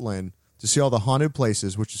of Portland to see all the haunted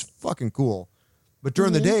places, which is fucking cool. But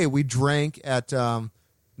during the day, we drank at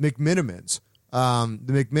McMinimans. The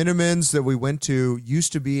McMinimans that we went to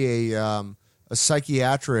used to be a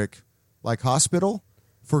psychiatric hospital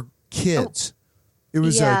for kids. It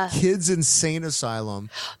was a kids insane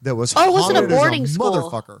asylum that was haunted was it a boarding as a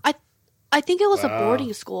school? motherfucker. I think it was a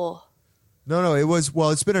boarding school. No, it was.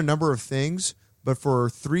 Well, it's been a number of things, but for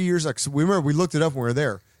 3 years, we looked it up when we were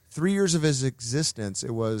there. 3 years of its existence,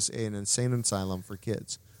 it was an insane asylum for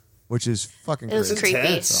kids, which is fucking crazy. It was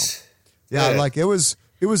creepy. So, yeah,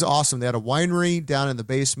 it was awesome. They had a winery down in the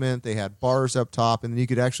basement. They had bars up top, and then you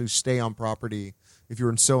could actually stay on property if you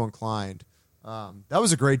were so inclined. That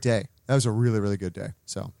was a great day. That was a really, really good day.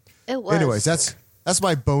 So, it was. Anyways, that's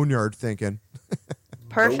my boneyard thinking.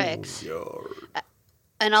 Perfect.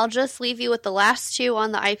 And I'll just leave you with the last two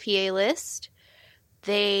on the IPA list.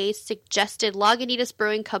 They suggested Lagunitas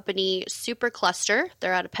Brewing Company Super Cluster.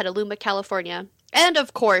 They're out of Petaluma, California. And,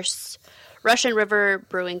 of course, Russian River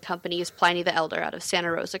Brewing Company's Pliny the Elder out of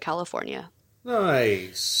Santa Rosa, California.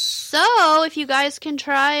 Nice. So, if you guys can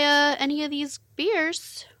try any of these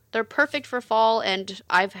beers, they're perfect for fall, and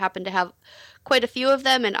I've happened to have quite a few of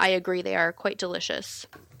them, and I agree they are quite delicious.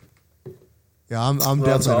 Yeah, I'm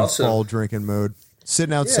definitely in fall drinking mode.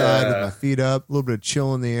 Sitting outside with my feet up, a little bit of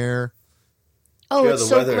chill in the air. Oh, it's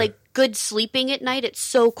so weather. good sleeping at night. It's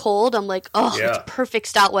so cold. I'm like, oh, Yeah. it's perfect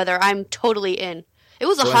stout weather. I'm totally in. It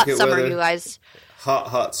was a hot Blanket summer, weather. you guys.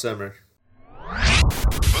 Hot summer.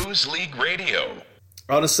 Booze League Radio.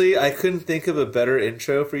 Honestly, I couldn't think of a better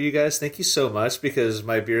intro for you guys. Thank you so much, because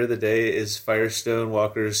my beer of the day is Firestone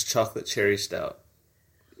Walker's Chocolate Cherry Stout.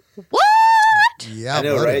 What? Yeah, I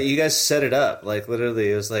know, buddy. right? You guys set it up. Like,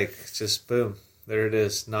 literally, it was like, just boom. There it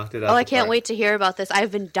is. Knocked it out. Oh, I can't wait to hear about this.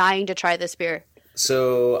 I've been dying to try this beer.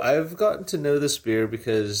 So, I've gotten to know this beer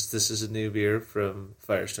because this is a new beer from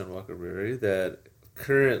Firestone Walker Brewery that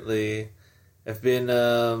currently have been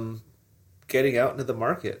getting out into the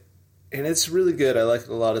market. And it's really good. I like it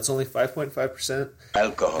a lot. It's only 5.5%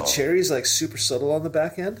 alcohol. The cherry's like super subtle on the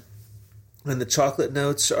back end, and the chocolate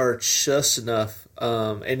notes are just enough.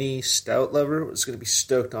 Any stout lover is going to be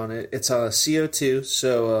stoked on it. It's on CO2,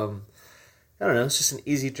 so I don't know. It's just an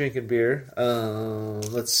easy drinking beer.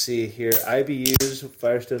 Let's see here. IBUs,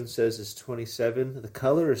 Firestone says, is 27. The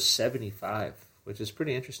color is 75, which is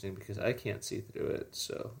pretty interesting because I can't see through it.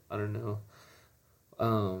 So I don't know.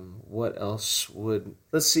 What else would...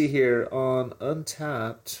 Let's see here. On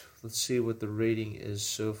Untapped, let's see what the rating is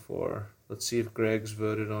so far. Let's see if Greg's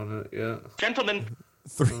voted on it. Yeah. Gentlemen.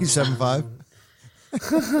 375.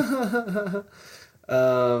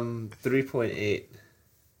 3.8.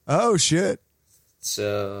 Oh, shit.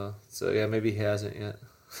 So yeah, maybe he hasn't yet.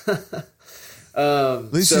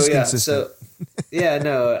 At least he's consistent. Yeah,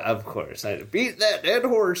 no, of course. I beat that dead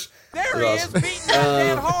horse. There he is, beating that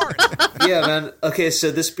dead horse. Yeah, man. Okay,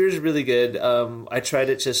 so this beer's really good. I tried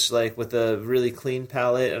it just like with a really clean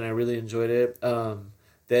palate, and I really enjoyed it.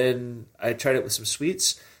 Then I tried it with some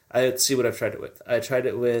sweets. Let's see what I've tried it with. I tried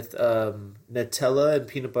it with Nutella and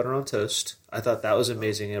peanut butter on toast. I thought that was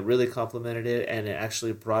amazing. It really complemented it, and it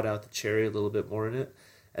actually brought out the cherry a little bit more in it.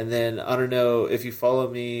 And then, I don't know, if you follow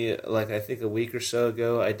me, like I think a week or so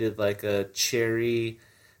ago, I did like a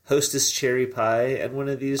Hostess cherry pie and one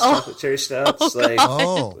of these chocolate cherry stouts. Like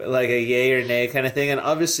a yay or nay kind of thing. And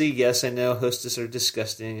obviously, yes, I know Hostess are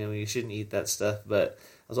disgusting and you shouldn't eat that stuff, but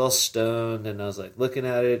I was all stoned and I was like looking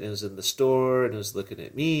at it, and it was in the store and it was looking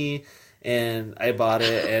at me, and I bought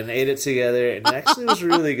it and ate it together, and it actually was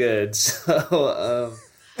really good. So,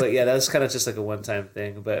 but yeah, that was kind of just like a one-time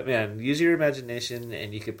thing. But man, use your imagination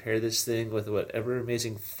and you could pair this thing with whatever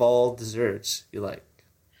amazing fall desserts you like.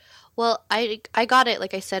 Well, I got it,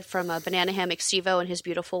 like I said, from Banana Hammock Stevo and his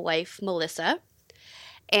beautiful wife, Melissa.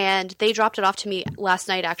 And they dropped it off to me last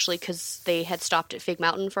night, actually, because they had stopped at Fig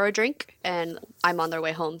Mountain for a drink, and I'm on their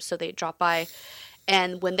way home, so they dropped by.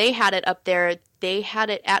 And when they had it up there, they had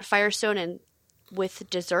it at Firestone and with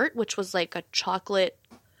dessert, which was like a chocolate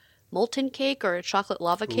molten cake or a chocolate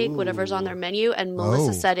lava cake, whatever's on their menu. And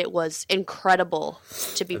Melissa said it was incredible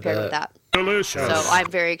to be paired with that. Delicious. So I'm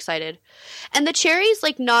very excited. And the cherry's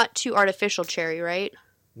like not too artificial cherry, right?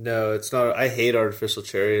 No, it's not. I hate artificial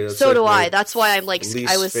cherry. That's so like do my I. That's why I'm like,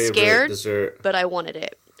 I was least favorite scared, dessert. but I wanted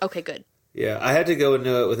it. Okay, good. Yeah, I had to go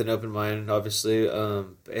into it with an open mind, obviously,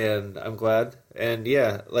 and I'm glad. And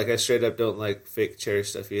yeah, like I straight up don't like fake cherry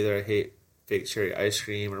stuff either. I hate fake cherry ice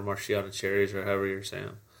cream or Marciano cherries or however you're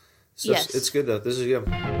saying. So yes. It's good though. This is good.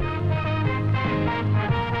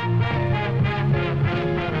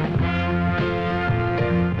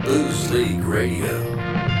 Booze League Radio.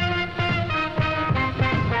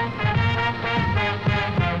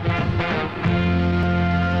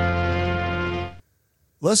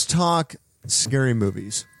 Let's talk scary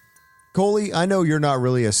movies. Coley, I know you're not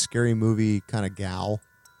really a scary movie kind of gal,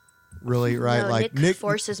 really, right? No, like Nick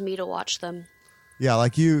forces me to watch them. Yeah,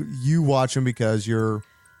 like you watch them because you're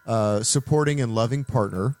a supporting and loving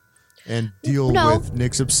partner and deal with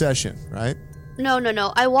Nick's obsession, right?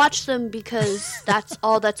 No. I watch them because that's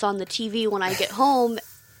all that's on the TV when I get home,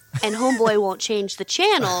 and Homeboy won't change the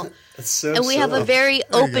channel. And we have a very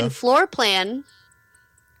open floor plan.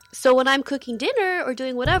 So when I'm cooking dinner or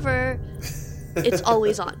doing whatever, it's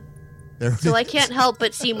always on. So I can't help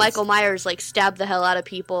but see Michael Myers like stab the hell out of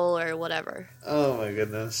people or whatever. Oh my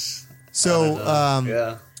goodness. So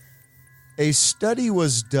yeah. A study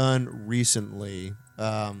was done recently,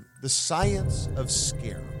 the science of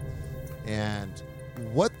scare. And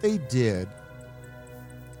what they did,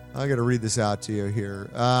 I got to read this out to you here.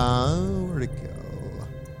 Where'd it go?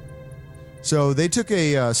 So they took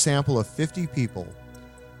a sample of 50 people,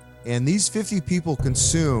 and these 50 people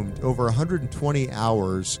consumed over 120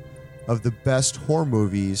 hours of the best horror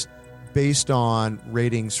movies based on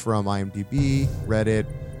ratings from IMDb, Reddit,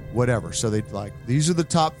 whatever. So they'd like, these are the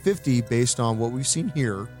top 50 based on what we've seen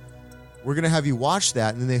here. We're going to have you watch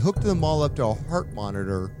that. And then they hooked them all up to a heart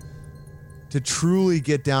monitor to truly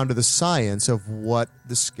get down to the science of what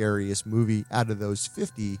the scariest movie out of those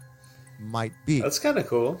 50 might be. That's kind of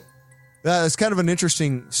cool. It's kind of an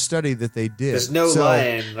interesting study that they did. There's no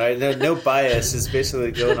lying, right? No bias. It's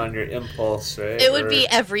basically going on your impulse, right? It would be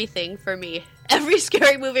everything for me. Every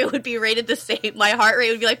scary movie would be rated the same. My heart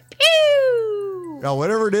rate would be like, pew! Yeah,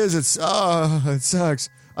 whatever it is, it sucks.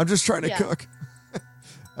 I'm just trying to cook.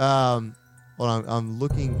 Well, I'm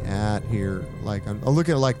looking at here. Like, I'm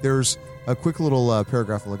looking at, like, there's a quick little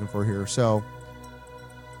paragraph I'm looking for here. So,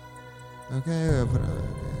 okay,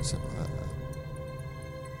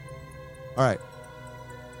 all right.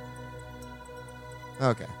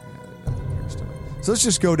 Okay. So let's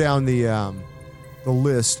just go down the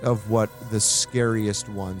list of what the scariest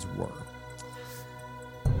ones were.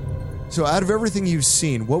 So out of everything you've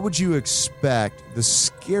seen, what would you expect the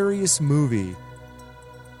scariest movie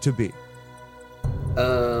to be?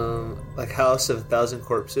 Like House of a Thousand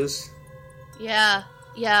Corpses. Yeah.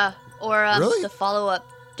 Or really? the follow-up,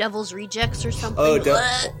 Devil's Rejects or something.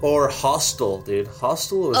 Or Hostel, dude.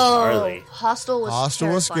 Hostel was gnarly. Hostel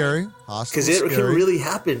was scary. Because it can really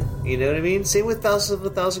happen. You know what I mean? Same with House of a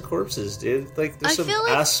Thousand Corpses, dude. Like, there's some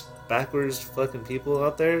ass backwards fucking people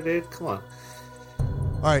out there, dude. Come on.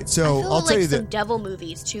 All right, so I'll tell you that some devil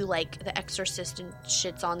movies too, like The Exorcist and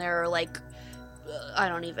shit's on there, or like I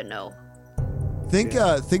don't even know. Think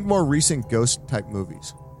more recent ghost type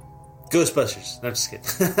movies. Ghostbusters. No, I'm just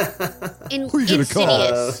kidding. Who are you gonna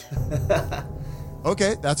call?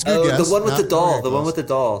 Okay, that's a good guess. The one with the doll. The one with the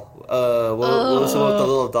doll. What was the one with the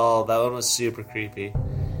little doll? That one was super creepy.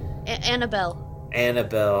 Annabelle.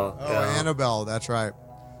 Annabelle. Oh, Annabelle. That's right.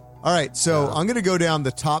 All right, so I'm going to go down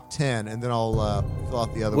the top 10, and then I'll fill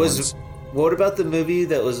out the other ones. What about the movie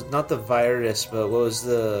that was not the virus, but what was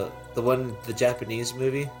the Japanese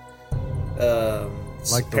movie?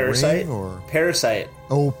 Like Parasite? The Ring or Parasite.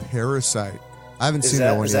 Oh, Parasite. I haven't seen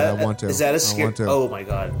that one yet. I want to. Is that a scary? Oh my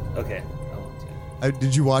god. Okay. I want to.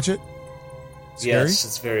 Did you watch it? Scary? Yes,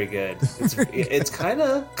 it's very good. It's kind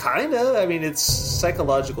of. I mean, it's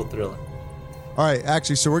psychological thriller. All right,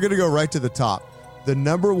 actually, so we're going to go right to the top. The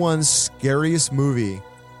number one scariest movie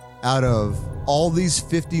out of all these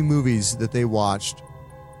 50 movies that they watched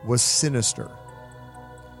was Sinister.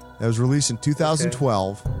 That was released in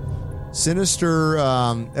 2012. Okay. Sinister,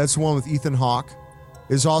 that's the one with Ethan Hawke,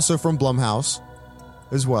 is also from Blumhouse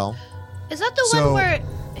as well. Is that the one where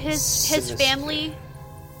his family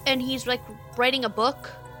and he's like writing a book?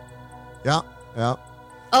 Yeah. Oh,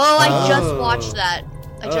 I just watched that.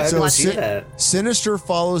 Sinister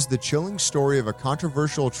follows the chilling story of a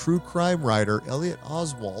controversial true crime writer, Elliot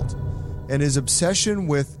Oswalt, and his obsession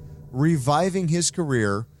with reviving his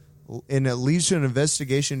career, and it leads to an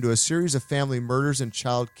investigation into a series of family murders and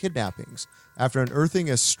child kidnappings. After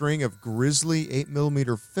unearthing a string of grisly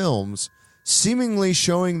 8mm films, seemingly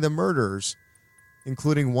showing the murders,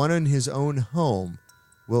 including one in his own home,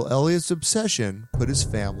 will Elliot's obsession put his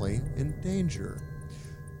family in danger?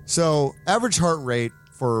 So, average heart rate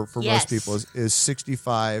for most people is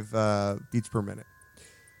 65 beats per minute.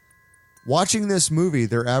 Watching this movie,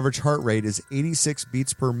 their average heart rate is 86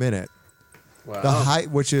 beats per minute. Wow.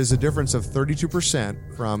 Which is a difference of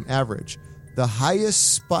 32% from average. The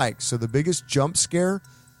highest spike, so the biggest jump scare,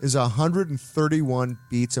 is 131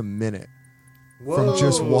 beats a minute. Whoa. From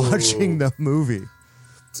just watching the movie.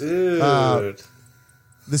 Dude.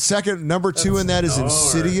 The second, number two in that is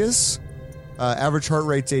Insidious. Average heart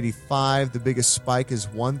rate's 85. The biggest spike is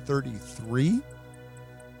 133.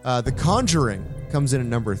 The Conjuring comes in at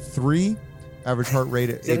number 3. Average heart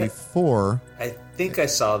rate at 84. I think I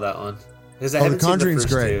saw that one. Because The Conjuring's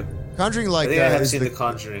great. Conjuring, like, I think I have seen The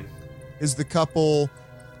Conjuring. Is the couple,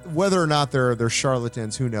 whether or not they're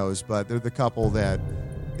charlatans, who knows? But they're the couple that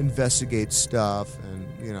investigate stuff,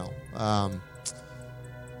 and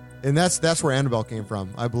and that's where Annabelle came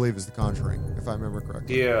from. I believe is The Conjuring, if I remember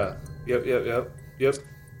correctly. Yeah. Yep.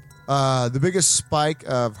 The biggest spike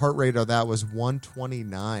of heart rate of that was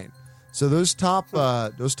 129. So those top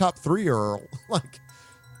 3 are like,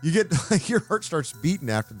 you get like your heart starts beating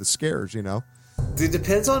after the scares, you know. It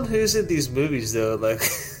depends on who's in these movies, though. Like,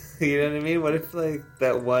 you know what I mean? What if like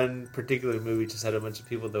that one particular movie just had a bunch of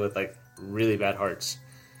people that with like really bad hearts?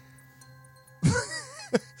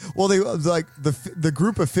 Well, they like the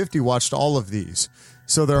group of 50 watched all of these.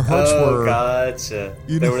 So their hearts were. Gotcha.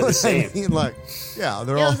 They were the same. I mean? Like, they're all. It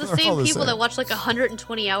was the same people that watched like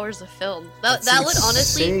 120 hours of film. That would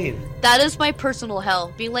honestly. That is my personal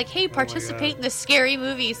hell. Being like, hey, participate in the scary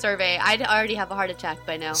movie survey. I'd already have a heart attack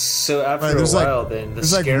by now. So after a while, then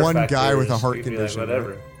there's like one guy with a heart condition. Like,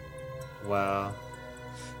 whatever. Right?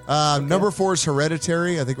 Wow. Number 4 is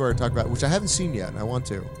Hereditary. I think we're going to talk about, which I haven't seen yet, and I want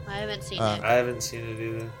to. I haven't seen it. I haven't seen it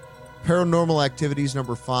either. Paranormal Activities,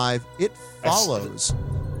 number 5. It Follows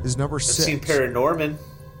is number 6. I've seen Paranorman.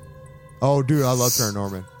 Oh, dude, I love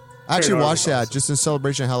Paranorman. I actually Paranorman's watched that awesome. just in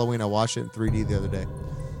celebration of Halloween. I watched it in 3D the other day.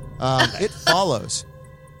 It Follows.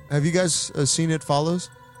 Have you guys seen It Follows?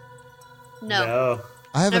 No.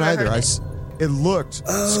 I haven't Never either. heard it. It looked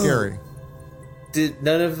scary. Did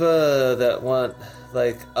none of that one,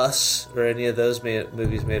 like Us or any of those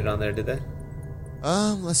movies made it on there, did they?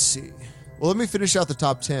 Let's see. Well, let me finish out the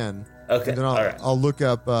top 10. Okay, And then all right. I'll look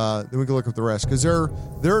up. Then we can look up the rest because there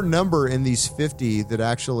are a number in these 50 that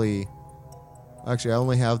actually, I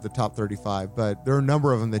only have the top 35, but there are a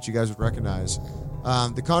number of them that you guys would recognize.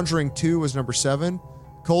 The Conjuring 2 was number 7.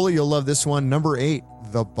 Coley, you'll love this one. Number 8,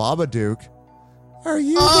 The Babadook. Are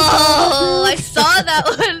you? Oh, I saw that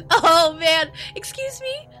one. Oh man, excuse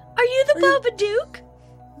me. Are you the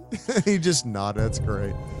Babadook? He just nodded. That's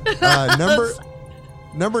great.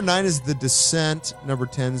 Number 9 is The Descent. Number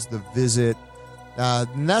 10 is The Visit.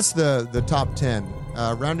 And that's the top 10.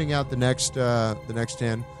 Rounding out the next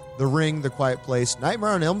 10, The Ring, The Quiet Place,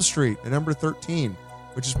 Nightmare on Elm Street at number 13,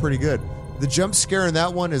 which is pretty good. The jump scare in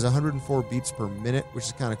that one is 104 beats per minute, which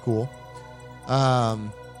is kind of cool.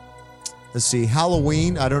 Let's see,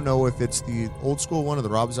 Halloween. I don't know if it's the old school one or the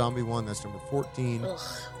Rob Zombie one. That's number 14. Ugh.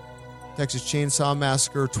 Texas Chainsaw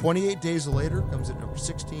Massacre. 28 Days Later comes at number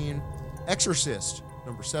 16. Exorcist,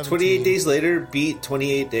 number 17. 28 Days Later beat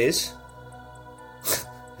 28 Days?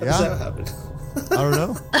 How does that happen? I don't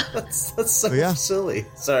know. That's so silly.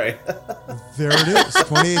 Sorry. There it is.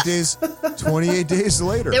 28 days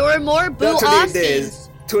later. There were more boo-ah 28 days. scenes.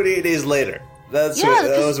 28 days later. That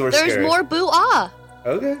was more there's scary. more boo-ah.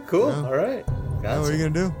 Okay, cool. Yeah. All right. What are you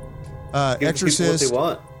going to do? Give Exorcist. people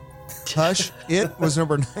what they want. Hush. It was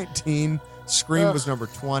number 19. Scream was number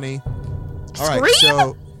 20. All right. Scream?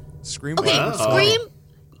 So, Scream. Okay, was Scream.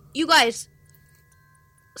 You guys,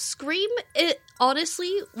 Scream. It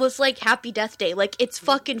honestly was like Happy Death Day. Like it's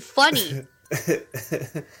fucking funny.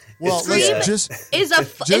 Well, Scream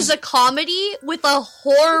is a comedy with a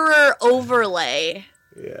horror overlay.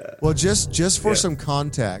 Yeah. Well, just for some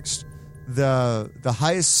context, the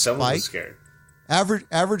highest Someone was spike, scared.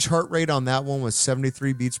 average heart rate on that one was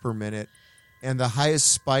 73 beats per minute, and the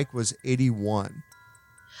highest spike was 81.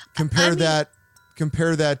 Compare that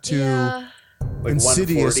to Like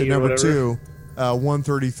Insidious 140 at or number whatever? 2,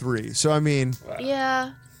 133. So I mean,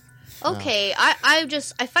 Yeah. Okay. I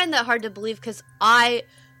find that hard to believe because I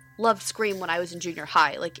loved Scream when I was in junior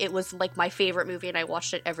high. Like it was like my favorite movie and I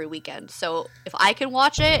watched it every weekend. So if I can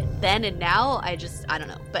watch it then and now, I don't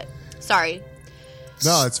know. But sorry.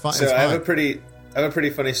 no, it's fine. So it's I have fine. a pretty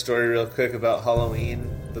funny story real quick about Halloween,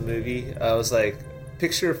 the movie. I was like,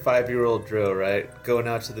 picture 5-year-old Dro, right? Going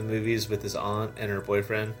out to the movies with his aunt and her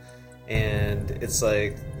boyfriend. And it's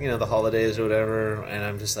like, the holidays or whatever. And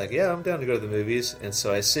I'm just like, yeah, I'm down to go to the movies. And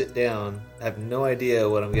so I sit down, I have no idea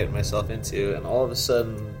what I'm getting myself into. And all of a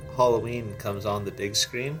sudden, Halloween comes on the big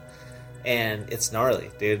screen. And it's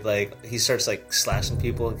gnarly, dude. Like, he starts, like, slashing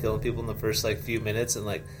people and killing people in the first, like, few minutes. And,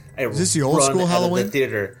 like, Is this the old school out Halloween? of the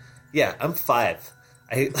theater. Yeah, I'm 5.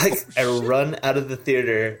 I run out of the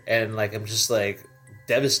theater and, like, I'm just, like,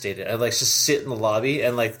 devastated. I, like, just sit in the lobby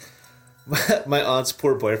and, like, my aunt's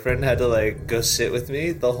poor boyfriend had to like go sit with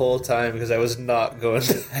me the whole time because I was not going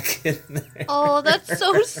back in there. Oh, that's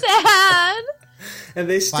so sad. And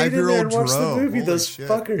they stayed in there and watched Dro. the movie. Holy Those shit.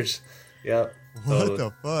 fuckers. Yep. What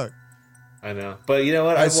the fuck? I know, but you know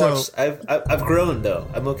what? I've grown though.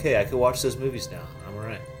 I'm okay. I can watch those movies now. I'm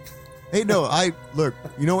alright. Hey, no, look.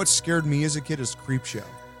 You know what scared me as a kid is Creepshow.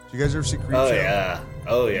 Did you guys ever see Creepshow?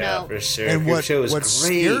 Oh yeah, No. for sure. And Creepshow was what great,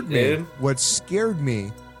 scared me, dude. what scared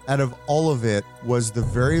me out of all of it was the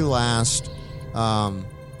very last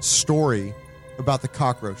story about the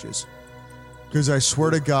cockroaches. Because I swear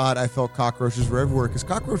to God, I felt cockroaches were everywhere. Because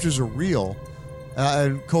cockroaches are real.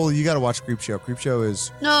 And Cole, you got to watch Creepshow. Creepshow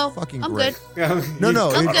is fucking I'm great. good. No,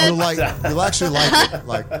 I'm good. you'll actually like it.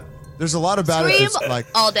 Like, there's a lot about Scream it that's like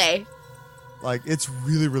all day. Like, it's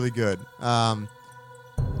really, really good. But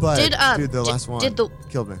dude, the last one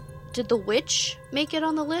killed me. Did The Witch make it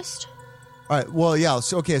on the list? All right. Well, yeah.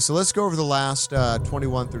 So let's go over the last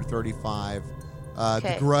 21 through 35.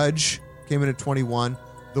 The Grudge came in at 21.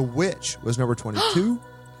 The Witch was number 22.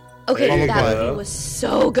 Okay, that movie was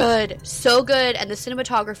so good. So good. And the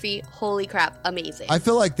cinematography, holy crap, amazing. I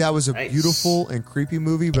feel like that was a beautiful and creepy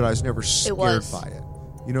movie, but I was never scared by it.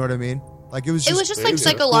 You know what I mean? Like, it was just like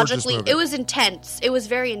psychologically, it was intense. It was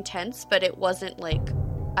very intense, but it wasn't like,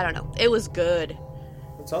 I don't know. It was good.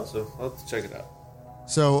 That's awesome. I'll have to check it out.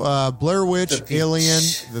 So, Blair Witch, Alien,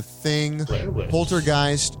 The Thing,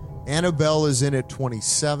 Poltergeist, Annabelle is in at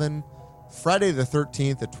 27, Friday the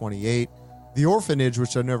 13th at 28, The Orphanage,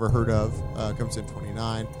 which I've never heard of, comes in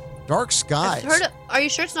 29. Dark Skies. I've heard of, are you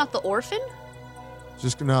sure it's not The Orphan?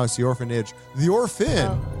 No, it's The Orphanage. The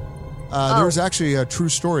Orphan. There was actually a true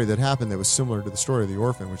story that happened that was similar to the story of The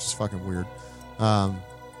Orphan, which is fucking weird.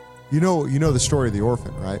 You know the story of The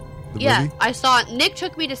Orphan, right? The movie? I saw it. Nick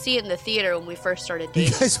took me to see it in the theater when we first started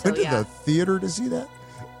dating. You guys went to the theater to see that?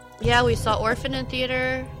 Yeah, we saw Orphan in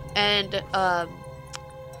theater and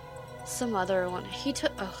some other one.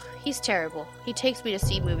 He's terrible. He takes me to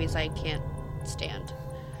see movies I can't stand.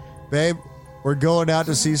 Babe, we're going out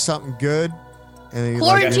to see something good. And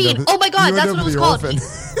Quarantine. Oh my God, that's what it was called.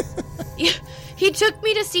 He took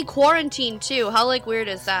me to see Quarantine too. How weird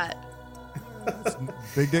is that?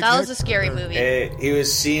 Big dick that Nick? was a scary movie. Hey, he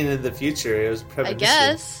was seeing in the future. It was premonition. I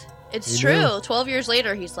guess it's true. 12 years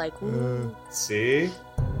later, he's like, ooh. See?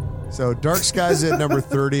 So Dark Skies at number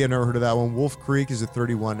 30. I never heard of that one. Wolf Creek is at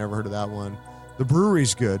 31. Never heard of that one. The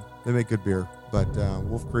brewery's good. They make good beer. But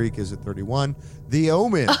Wolf Creek is at 31. The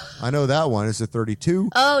Omen. I know that one is at 32.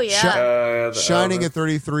 Oh, yeah. Shining Omen. at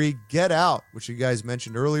 33. Get Out, which you guys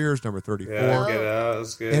mentioned earlier, is number 34. Yeah, Get Out.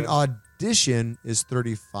 That's good. And Audition is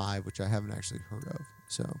 35, which I haven't actually heard of.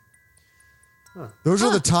 So those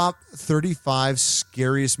are the top 35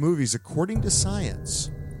 scariest movies according to science.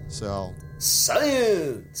 So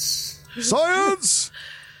Science!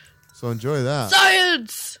 So enjoy that.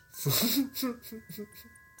 Science!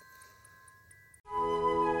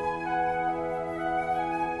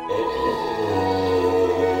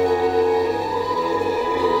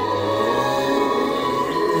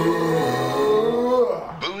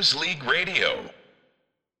 Booze League Radio.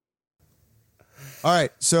 All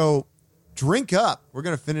right, so drink up. We're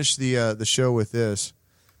gonna finish the show with this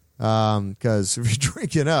because if you're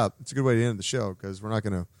drinking up, it's a good way to end the show because we're not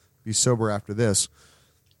gonna be sober after this.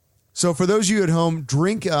 So for those of you at home,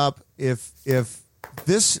 drink up. If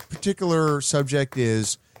this particular subject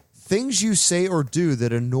is things you say or do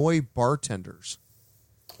that annoy bartenders.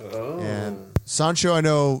 Oh. And Sancho, I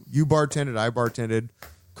know you bartended. I bartended.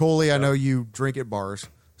 Coley, I know you drink at bars.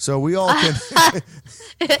 So we all can.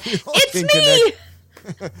 It's me.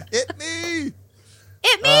 It me.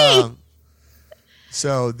 It me.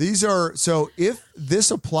 So if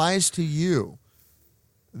this applies to you,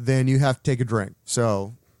 then you have to take a drink.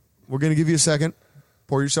 So we're going to give you a second.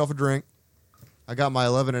 Pour yourself a drink. I got my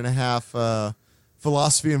 11.5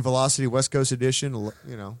 Philosophy and Velocity West Coast Edition,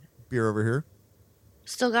 beer over here.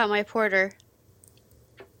 Still got my porter.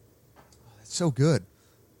 It's so good.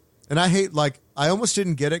 And I hate, I almost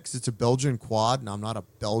didn't get it because it's a Belgian quad, and I'm not a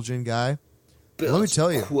Belgian guy. Let me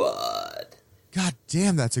tell you. Quad. God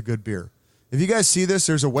damn, that's a good beer. If you guys see this,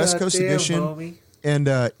 there's a West Coast edition homie.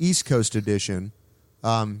 and East Coast edition.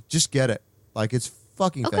 Just get it. It's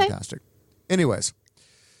fucking fantastic. Anyways.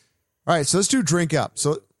 All right, so let's do drink up.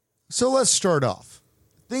 So let's start off.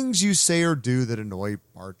 Things you say or do that annoy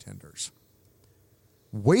bartenders.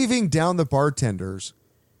 Waving down the bartenders,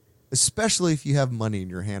 especially if you have money in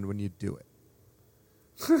your hand when you do it.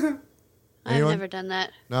 I've never done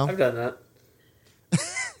that. No? I've done that.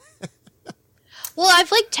 Well,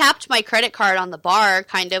 I've tapped my credit card on the bar,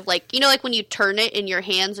 kind of when you turn it in your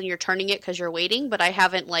hands and you're turning it because you're waiting, but I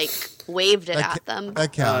haven't waved it at them.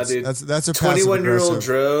 That counts. Dude, That's a 21-year-old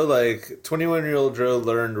Dro. 21-year-old Dro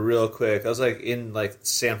learned real quick. I was in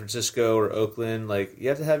San Francisco or Oakland. You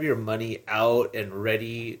have to have your money out and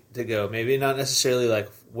ready to go. Maybe not necessarily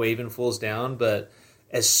waving fools down, but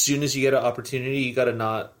as soon as you get an opportunity, you got to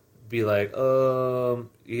not be you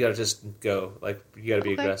got to just go. You got to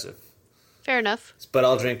be aggressive. Fair enough. But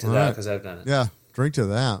I'll drink to that because I've done it. Yeah, drink to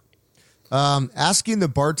that. Asking the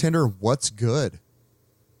bartender what's good.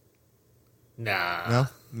 Nah.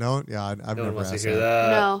 No. Yeah, I've no never one wants asked to hear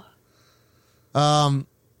that. No.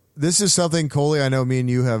 This is something, Coley, I know me and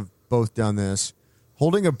you have both done this.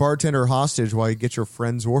 Holding a bartender hostage while you get your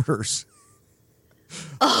friend's orders.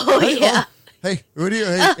 Oh, yeah. Hey, what do you?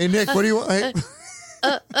 Hey, Nick, what do you want? Hey.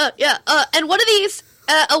 Yeah. And one of these.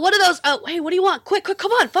 One of those. Hey, what do you want? Quick,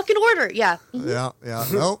 come on, fucking order. Yeah. Yeah.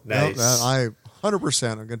 Nope. Nice. Nope.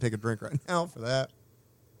 100%. I'm going to take a drink right now for that.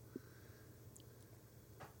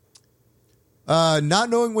 Not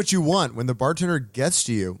knowing what you want when the bartender gets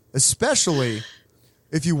to you, especially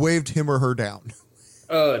if you waved him or her down.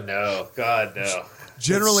 Oh no, God no.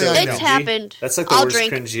 Generally, so I know. It's happened. That's the I'll worst,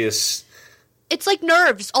 drink. cringiest. It's like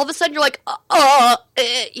nerves. All of a sudden, you're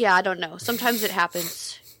yeah, I don't know. Sometimes it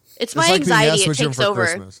happens. It's my anxiety. It takes over.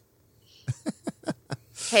 Christmas.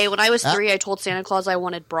 Hey, when I was 3, I told Santa Claus I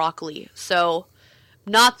wanted broccoli. So,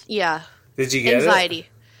 yeah. Did you get anxiety?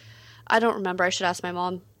 I don't remember. I should ask my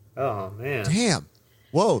mom. Oh man! Damn!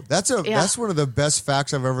 Whoa, that's one of the best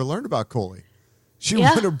facts I've ever learned about Coley. She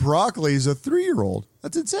wanted broccoli as a 3-year-old.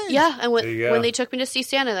 That's insane. Yeah, and when they took me to see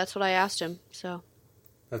Santa, that's what I asked him. So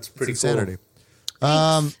that's pretty insanity.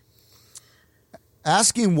 cool.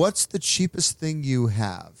 Asking what's the cheapest thing you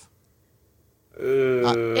have?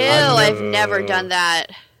 I've never done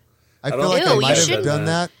that. I feel like I might have done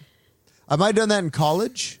that. I might have done that in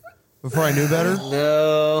college before I knew better.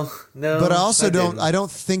 No. But I also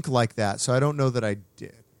don't think like that, so I don't know that I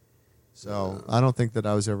did. So I don't think that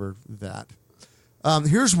I was ever that.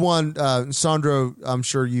 Here's one, Sandro. I'm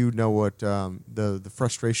sure you know what the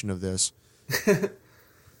frustration of this.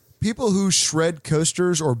 People who shred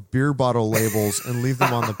coasters or beer bottle labels and leave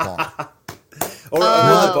them on the bar. Or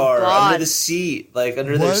under the bar, under the seat, like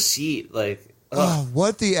under their seat, like.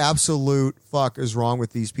 What the absolute fuck is wrong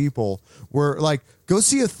with these people? Where like, go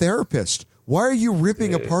see a therapist. Why are you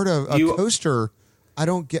ripping apart a coaster? I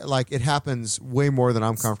don't get, like, it happens way more than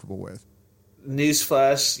I'm comfortable with.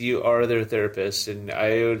 Newsflash, you are their therapist, and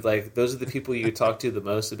I would like those are the people you talk to the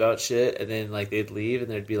most about shit, and then like they'd leave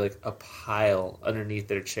and there'd be like a pile underneath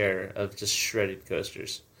their chair of just shredded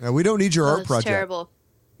coasters. Now, we don't need your art project. Terrible.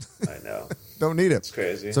 I know. Don't need it. It's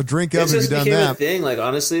crazy. So drink up if you've done that. It just became a thing. Like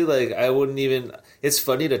honestly, like I wouldn't even. It's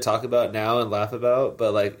funny to talk about now and laugh about,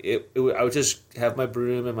 but like I would just have my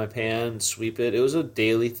broom and my pan, sweep it. It was a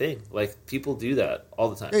daily thing. Like people do that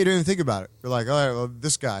all the time. Yeah, you don't even think about it. You're like, all right, well,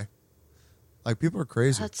 this guy. Like, people are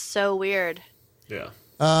crazy. That's so weird. Yeah.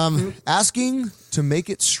 Asking to make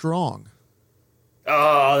it strong.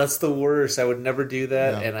 Oh, that's the worst. I would never do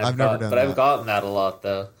that, and I've never done that. I've gotten that a lot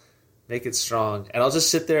though. Make it strong, and I'll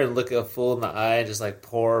just sit there and look a fool in the eye and just like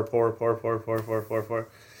pour.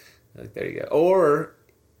 Like there you go. Or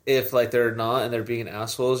if like they're not and they're being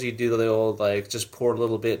assholes, you do the old like just pour a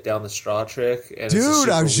little bit down the straw trick. And dude,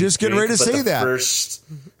 I was just getting ready to say that.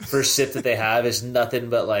 First sip that they have is nothing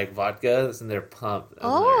but like vodka, and they're pumped.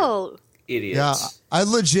 Oh, they're idiots! Yeah, I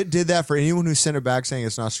legit did that for anyone who sent it back saying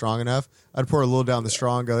it's not strong enough. I'd pour a little down the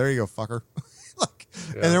straw and go, "There you go, fucker."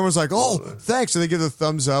 And everyone's like, "Oh, thanks," and they give the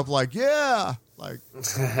thumbs up, like, "Yeah." Like,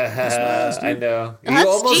 nice, I know.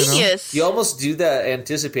 That's genius. You almost do that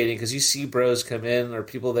anticipating because you see bros come in or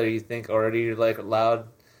people that you think already like loud,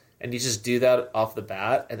 and you just do that off the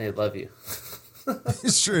bat, and they love you.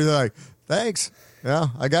 It's true. They're like, thanks. Yeah,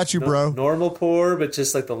 I got you, bro. Normal pour, but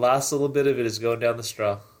just like the last little bit of it is going down the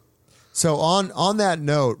straw. So on that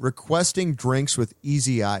note, requesting drinks with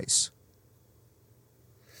easy ice.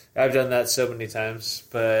 I've done that so many times,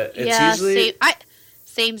 but it's usually...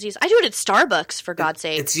 Samesies. I do it at Starbucks, for God's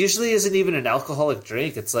sake. It usually isn't even an alcoholic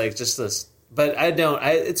drink. It's like just this... But I don't...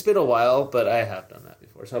 It's been a while, but I have done that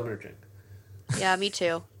before, so I'm going to drink. Yeah, me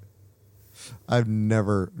too. I've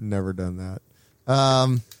never done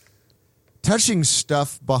that. Touching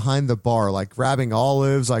stuff behind the bar, like grabbing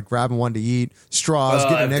olives, like grabbing one to eat, straws,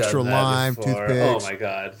 getting an extra lime, toothpicks. Oh, my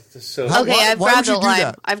God. I've grabbed a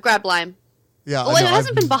lime. I've grabbed lime. Yeah, well, it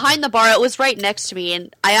hasn't been behind the bar. It was right next to me,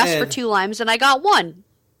 and I asked for 2 limes, and I got 1.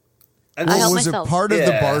 I helped was myself. It part of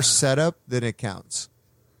the bar setup? Then it counts.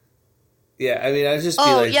 Yeah, I mean, I'd just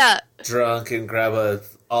be drunk and grab a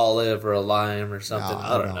olive or a lime or something.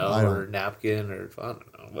 I don't know, or a napkin or I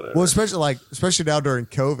don't know, whatever. Well, especially now during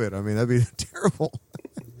COVID. I mean, that'd be terrible.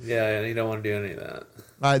 Yeah, you don't want to do any of that.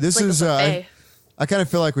 All right, this is. I kind of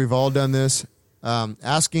feel like we've all done this.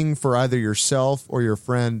 Asking for either yourself or your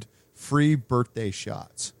friend free birthday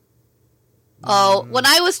shots. Oh, when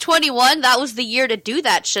I was 21, that was the year to do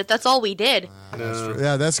that shit. That's all we did.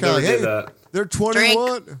 That's kind of like, hey, they're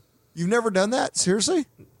 21. Drink. You've never done that? Seriously?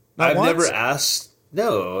 I've never asked.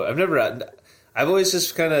 No, I've never. I've always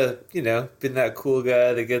just kind of, been that cool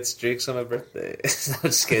guy that gets drinks on my birthday. I'm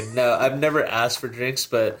just kidding. No, I've never asked for drinks,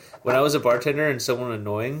 but when I was a bartender and someone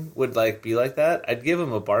annoying would be like that, I'd give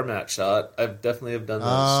them a bar mat shot. I definitely have done those.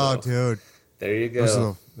 Oh, dude. There you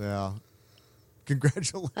go. Yeah.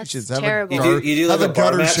 Congratulations. That's terrible. You do like a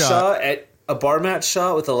bar mat shot at a bar mat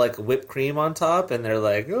shot with a whipped cream on top, and they're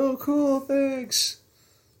like, "Oh, cool, thanks."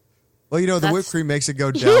 Well, the whipped cream makes it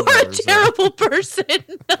go down. You're a terrible person.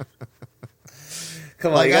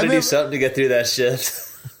 Come on, you got to do something to get through that shit.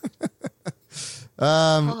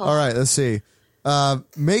 All right, let's see.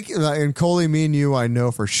 And Coley, me and you, I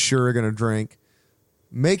know for sure are going to drink.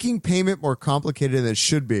 Making payment more complicated than it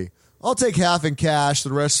should be. I'll take half in cash,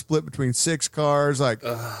 the rest split between 6 cards.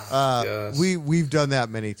 We've done that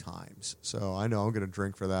many times, so I know I'm going to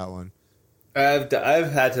drink for that one. I've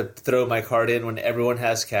had to throw my card in when everyone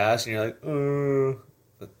has cash, and you're like,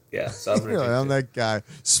 But yeah. So I'm that guy.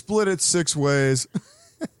 Split it 6 ways.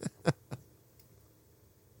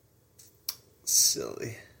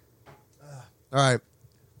 Silly. All right.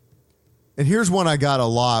 And here's one I got a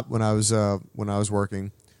lot when I was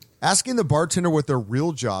working. asking the bartender what their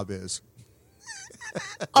real job is.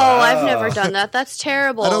 Oh, I've never done that. That's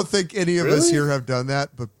terrible. I don't think any of us here have done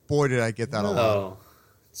that, but boy, did I get that a lot. Oh,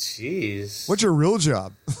 jeez. What's your real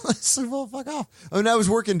job? I said, well, fuck off. I mean, I was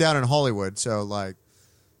working down in Hollywood, so like,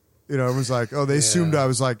 everyone's like, oh, they assumed I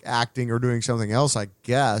was like acting or doing something else, I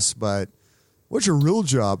guess, but what's your real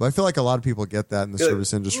job? I feel like a lot of people get that in the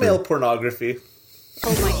service industry. Male pornography.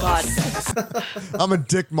 Oh my God. I'm a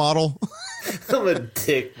dick model. I'm a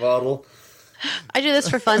dick model. I do this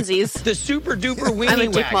for funsies. The super duper weenie I'm a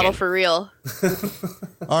dick wagon. model for real.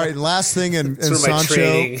 All right, last thing, and Sancho.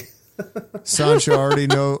 Training. Sancho already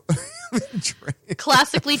know.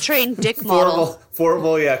 Classically trained dick model.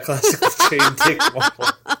 Formal, classically trained dick model.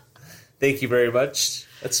 Thank you very much.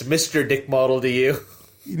 That's Mr. Dick Model to you.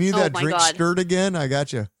 You need that drink skirt again? I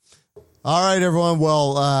got you. All right, everyone.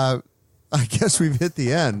 Well, I guess we've hit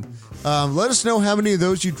the end. Let us know how many of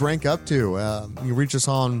those you drank up to. You can reach us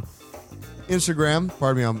on Instagram.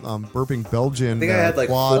 Pardon me, I'm burping Belgian. I think I had like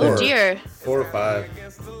quad. 4. Oh, dear. 4 or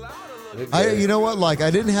 5. You know what? Like,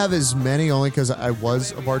 I didn't have as many only because I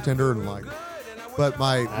was a bartender and like, but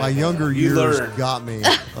my younger years got me.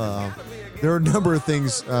 There are a number of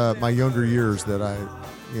things my younger years that I,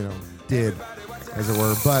 did, as it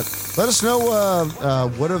were. But let us know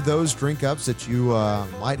what of those drink ups that you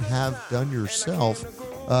might have done yourself.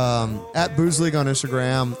 At Booze League on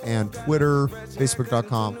Instagram and Twitter,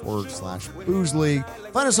 Facebook.com/Booze League.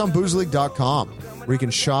 Find us on boozeleague.com where you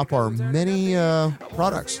can shop our many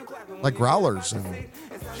products like growlers and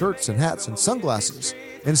shirts and hats and sunglasses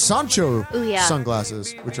and Sancho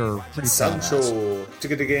sunglasses, which are pretty Sancho.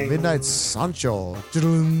 Midnight Sancho. It's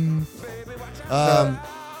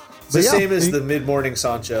the same as the mid-morning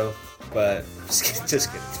Sancho, but just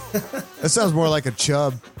kidding. That sounds more like a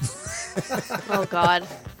chub. Oh, God.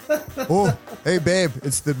 Oh, hey, babe,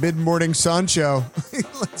 it's the mid-morning Sancho.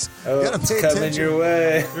 It's coming your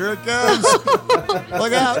way. Here it comes.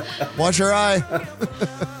 Look out. Watch your eye.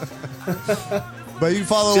 But you can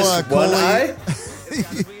follow Just one Coley. eye?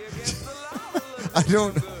 I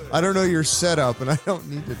don't know your setup, and I don't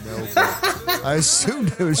need to know. But I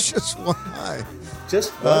assumed it was just one eye.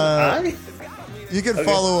 Just one eye? You can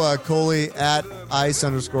follow Coley at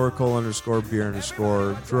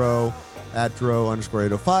ice_Cole_beer_Dro at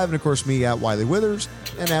Dro_805, and of course me at Wiley Withers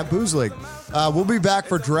and at Booze League. We'll be back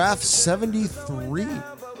for Draft 73.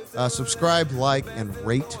 Subscribe, like, and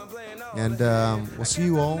rate, and we'll see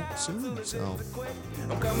you all soon. So.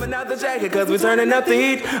 I'm coming out the jacket cause we're turning up the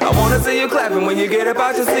heat. I wanna see you clapping when you get up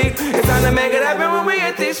out your seat. It's time to make it happen when we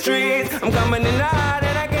hit these streets. I'm coming in hot.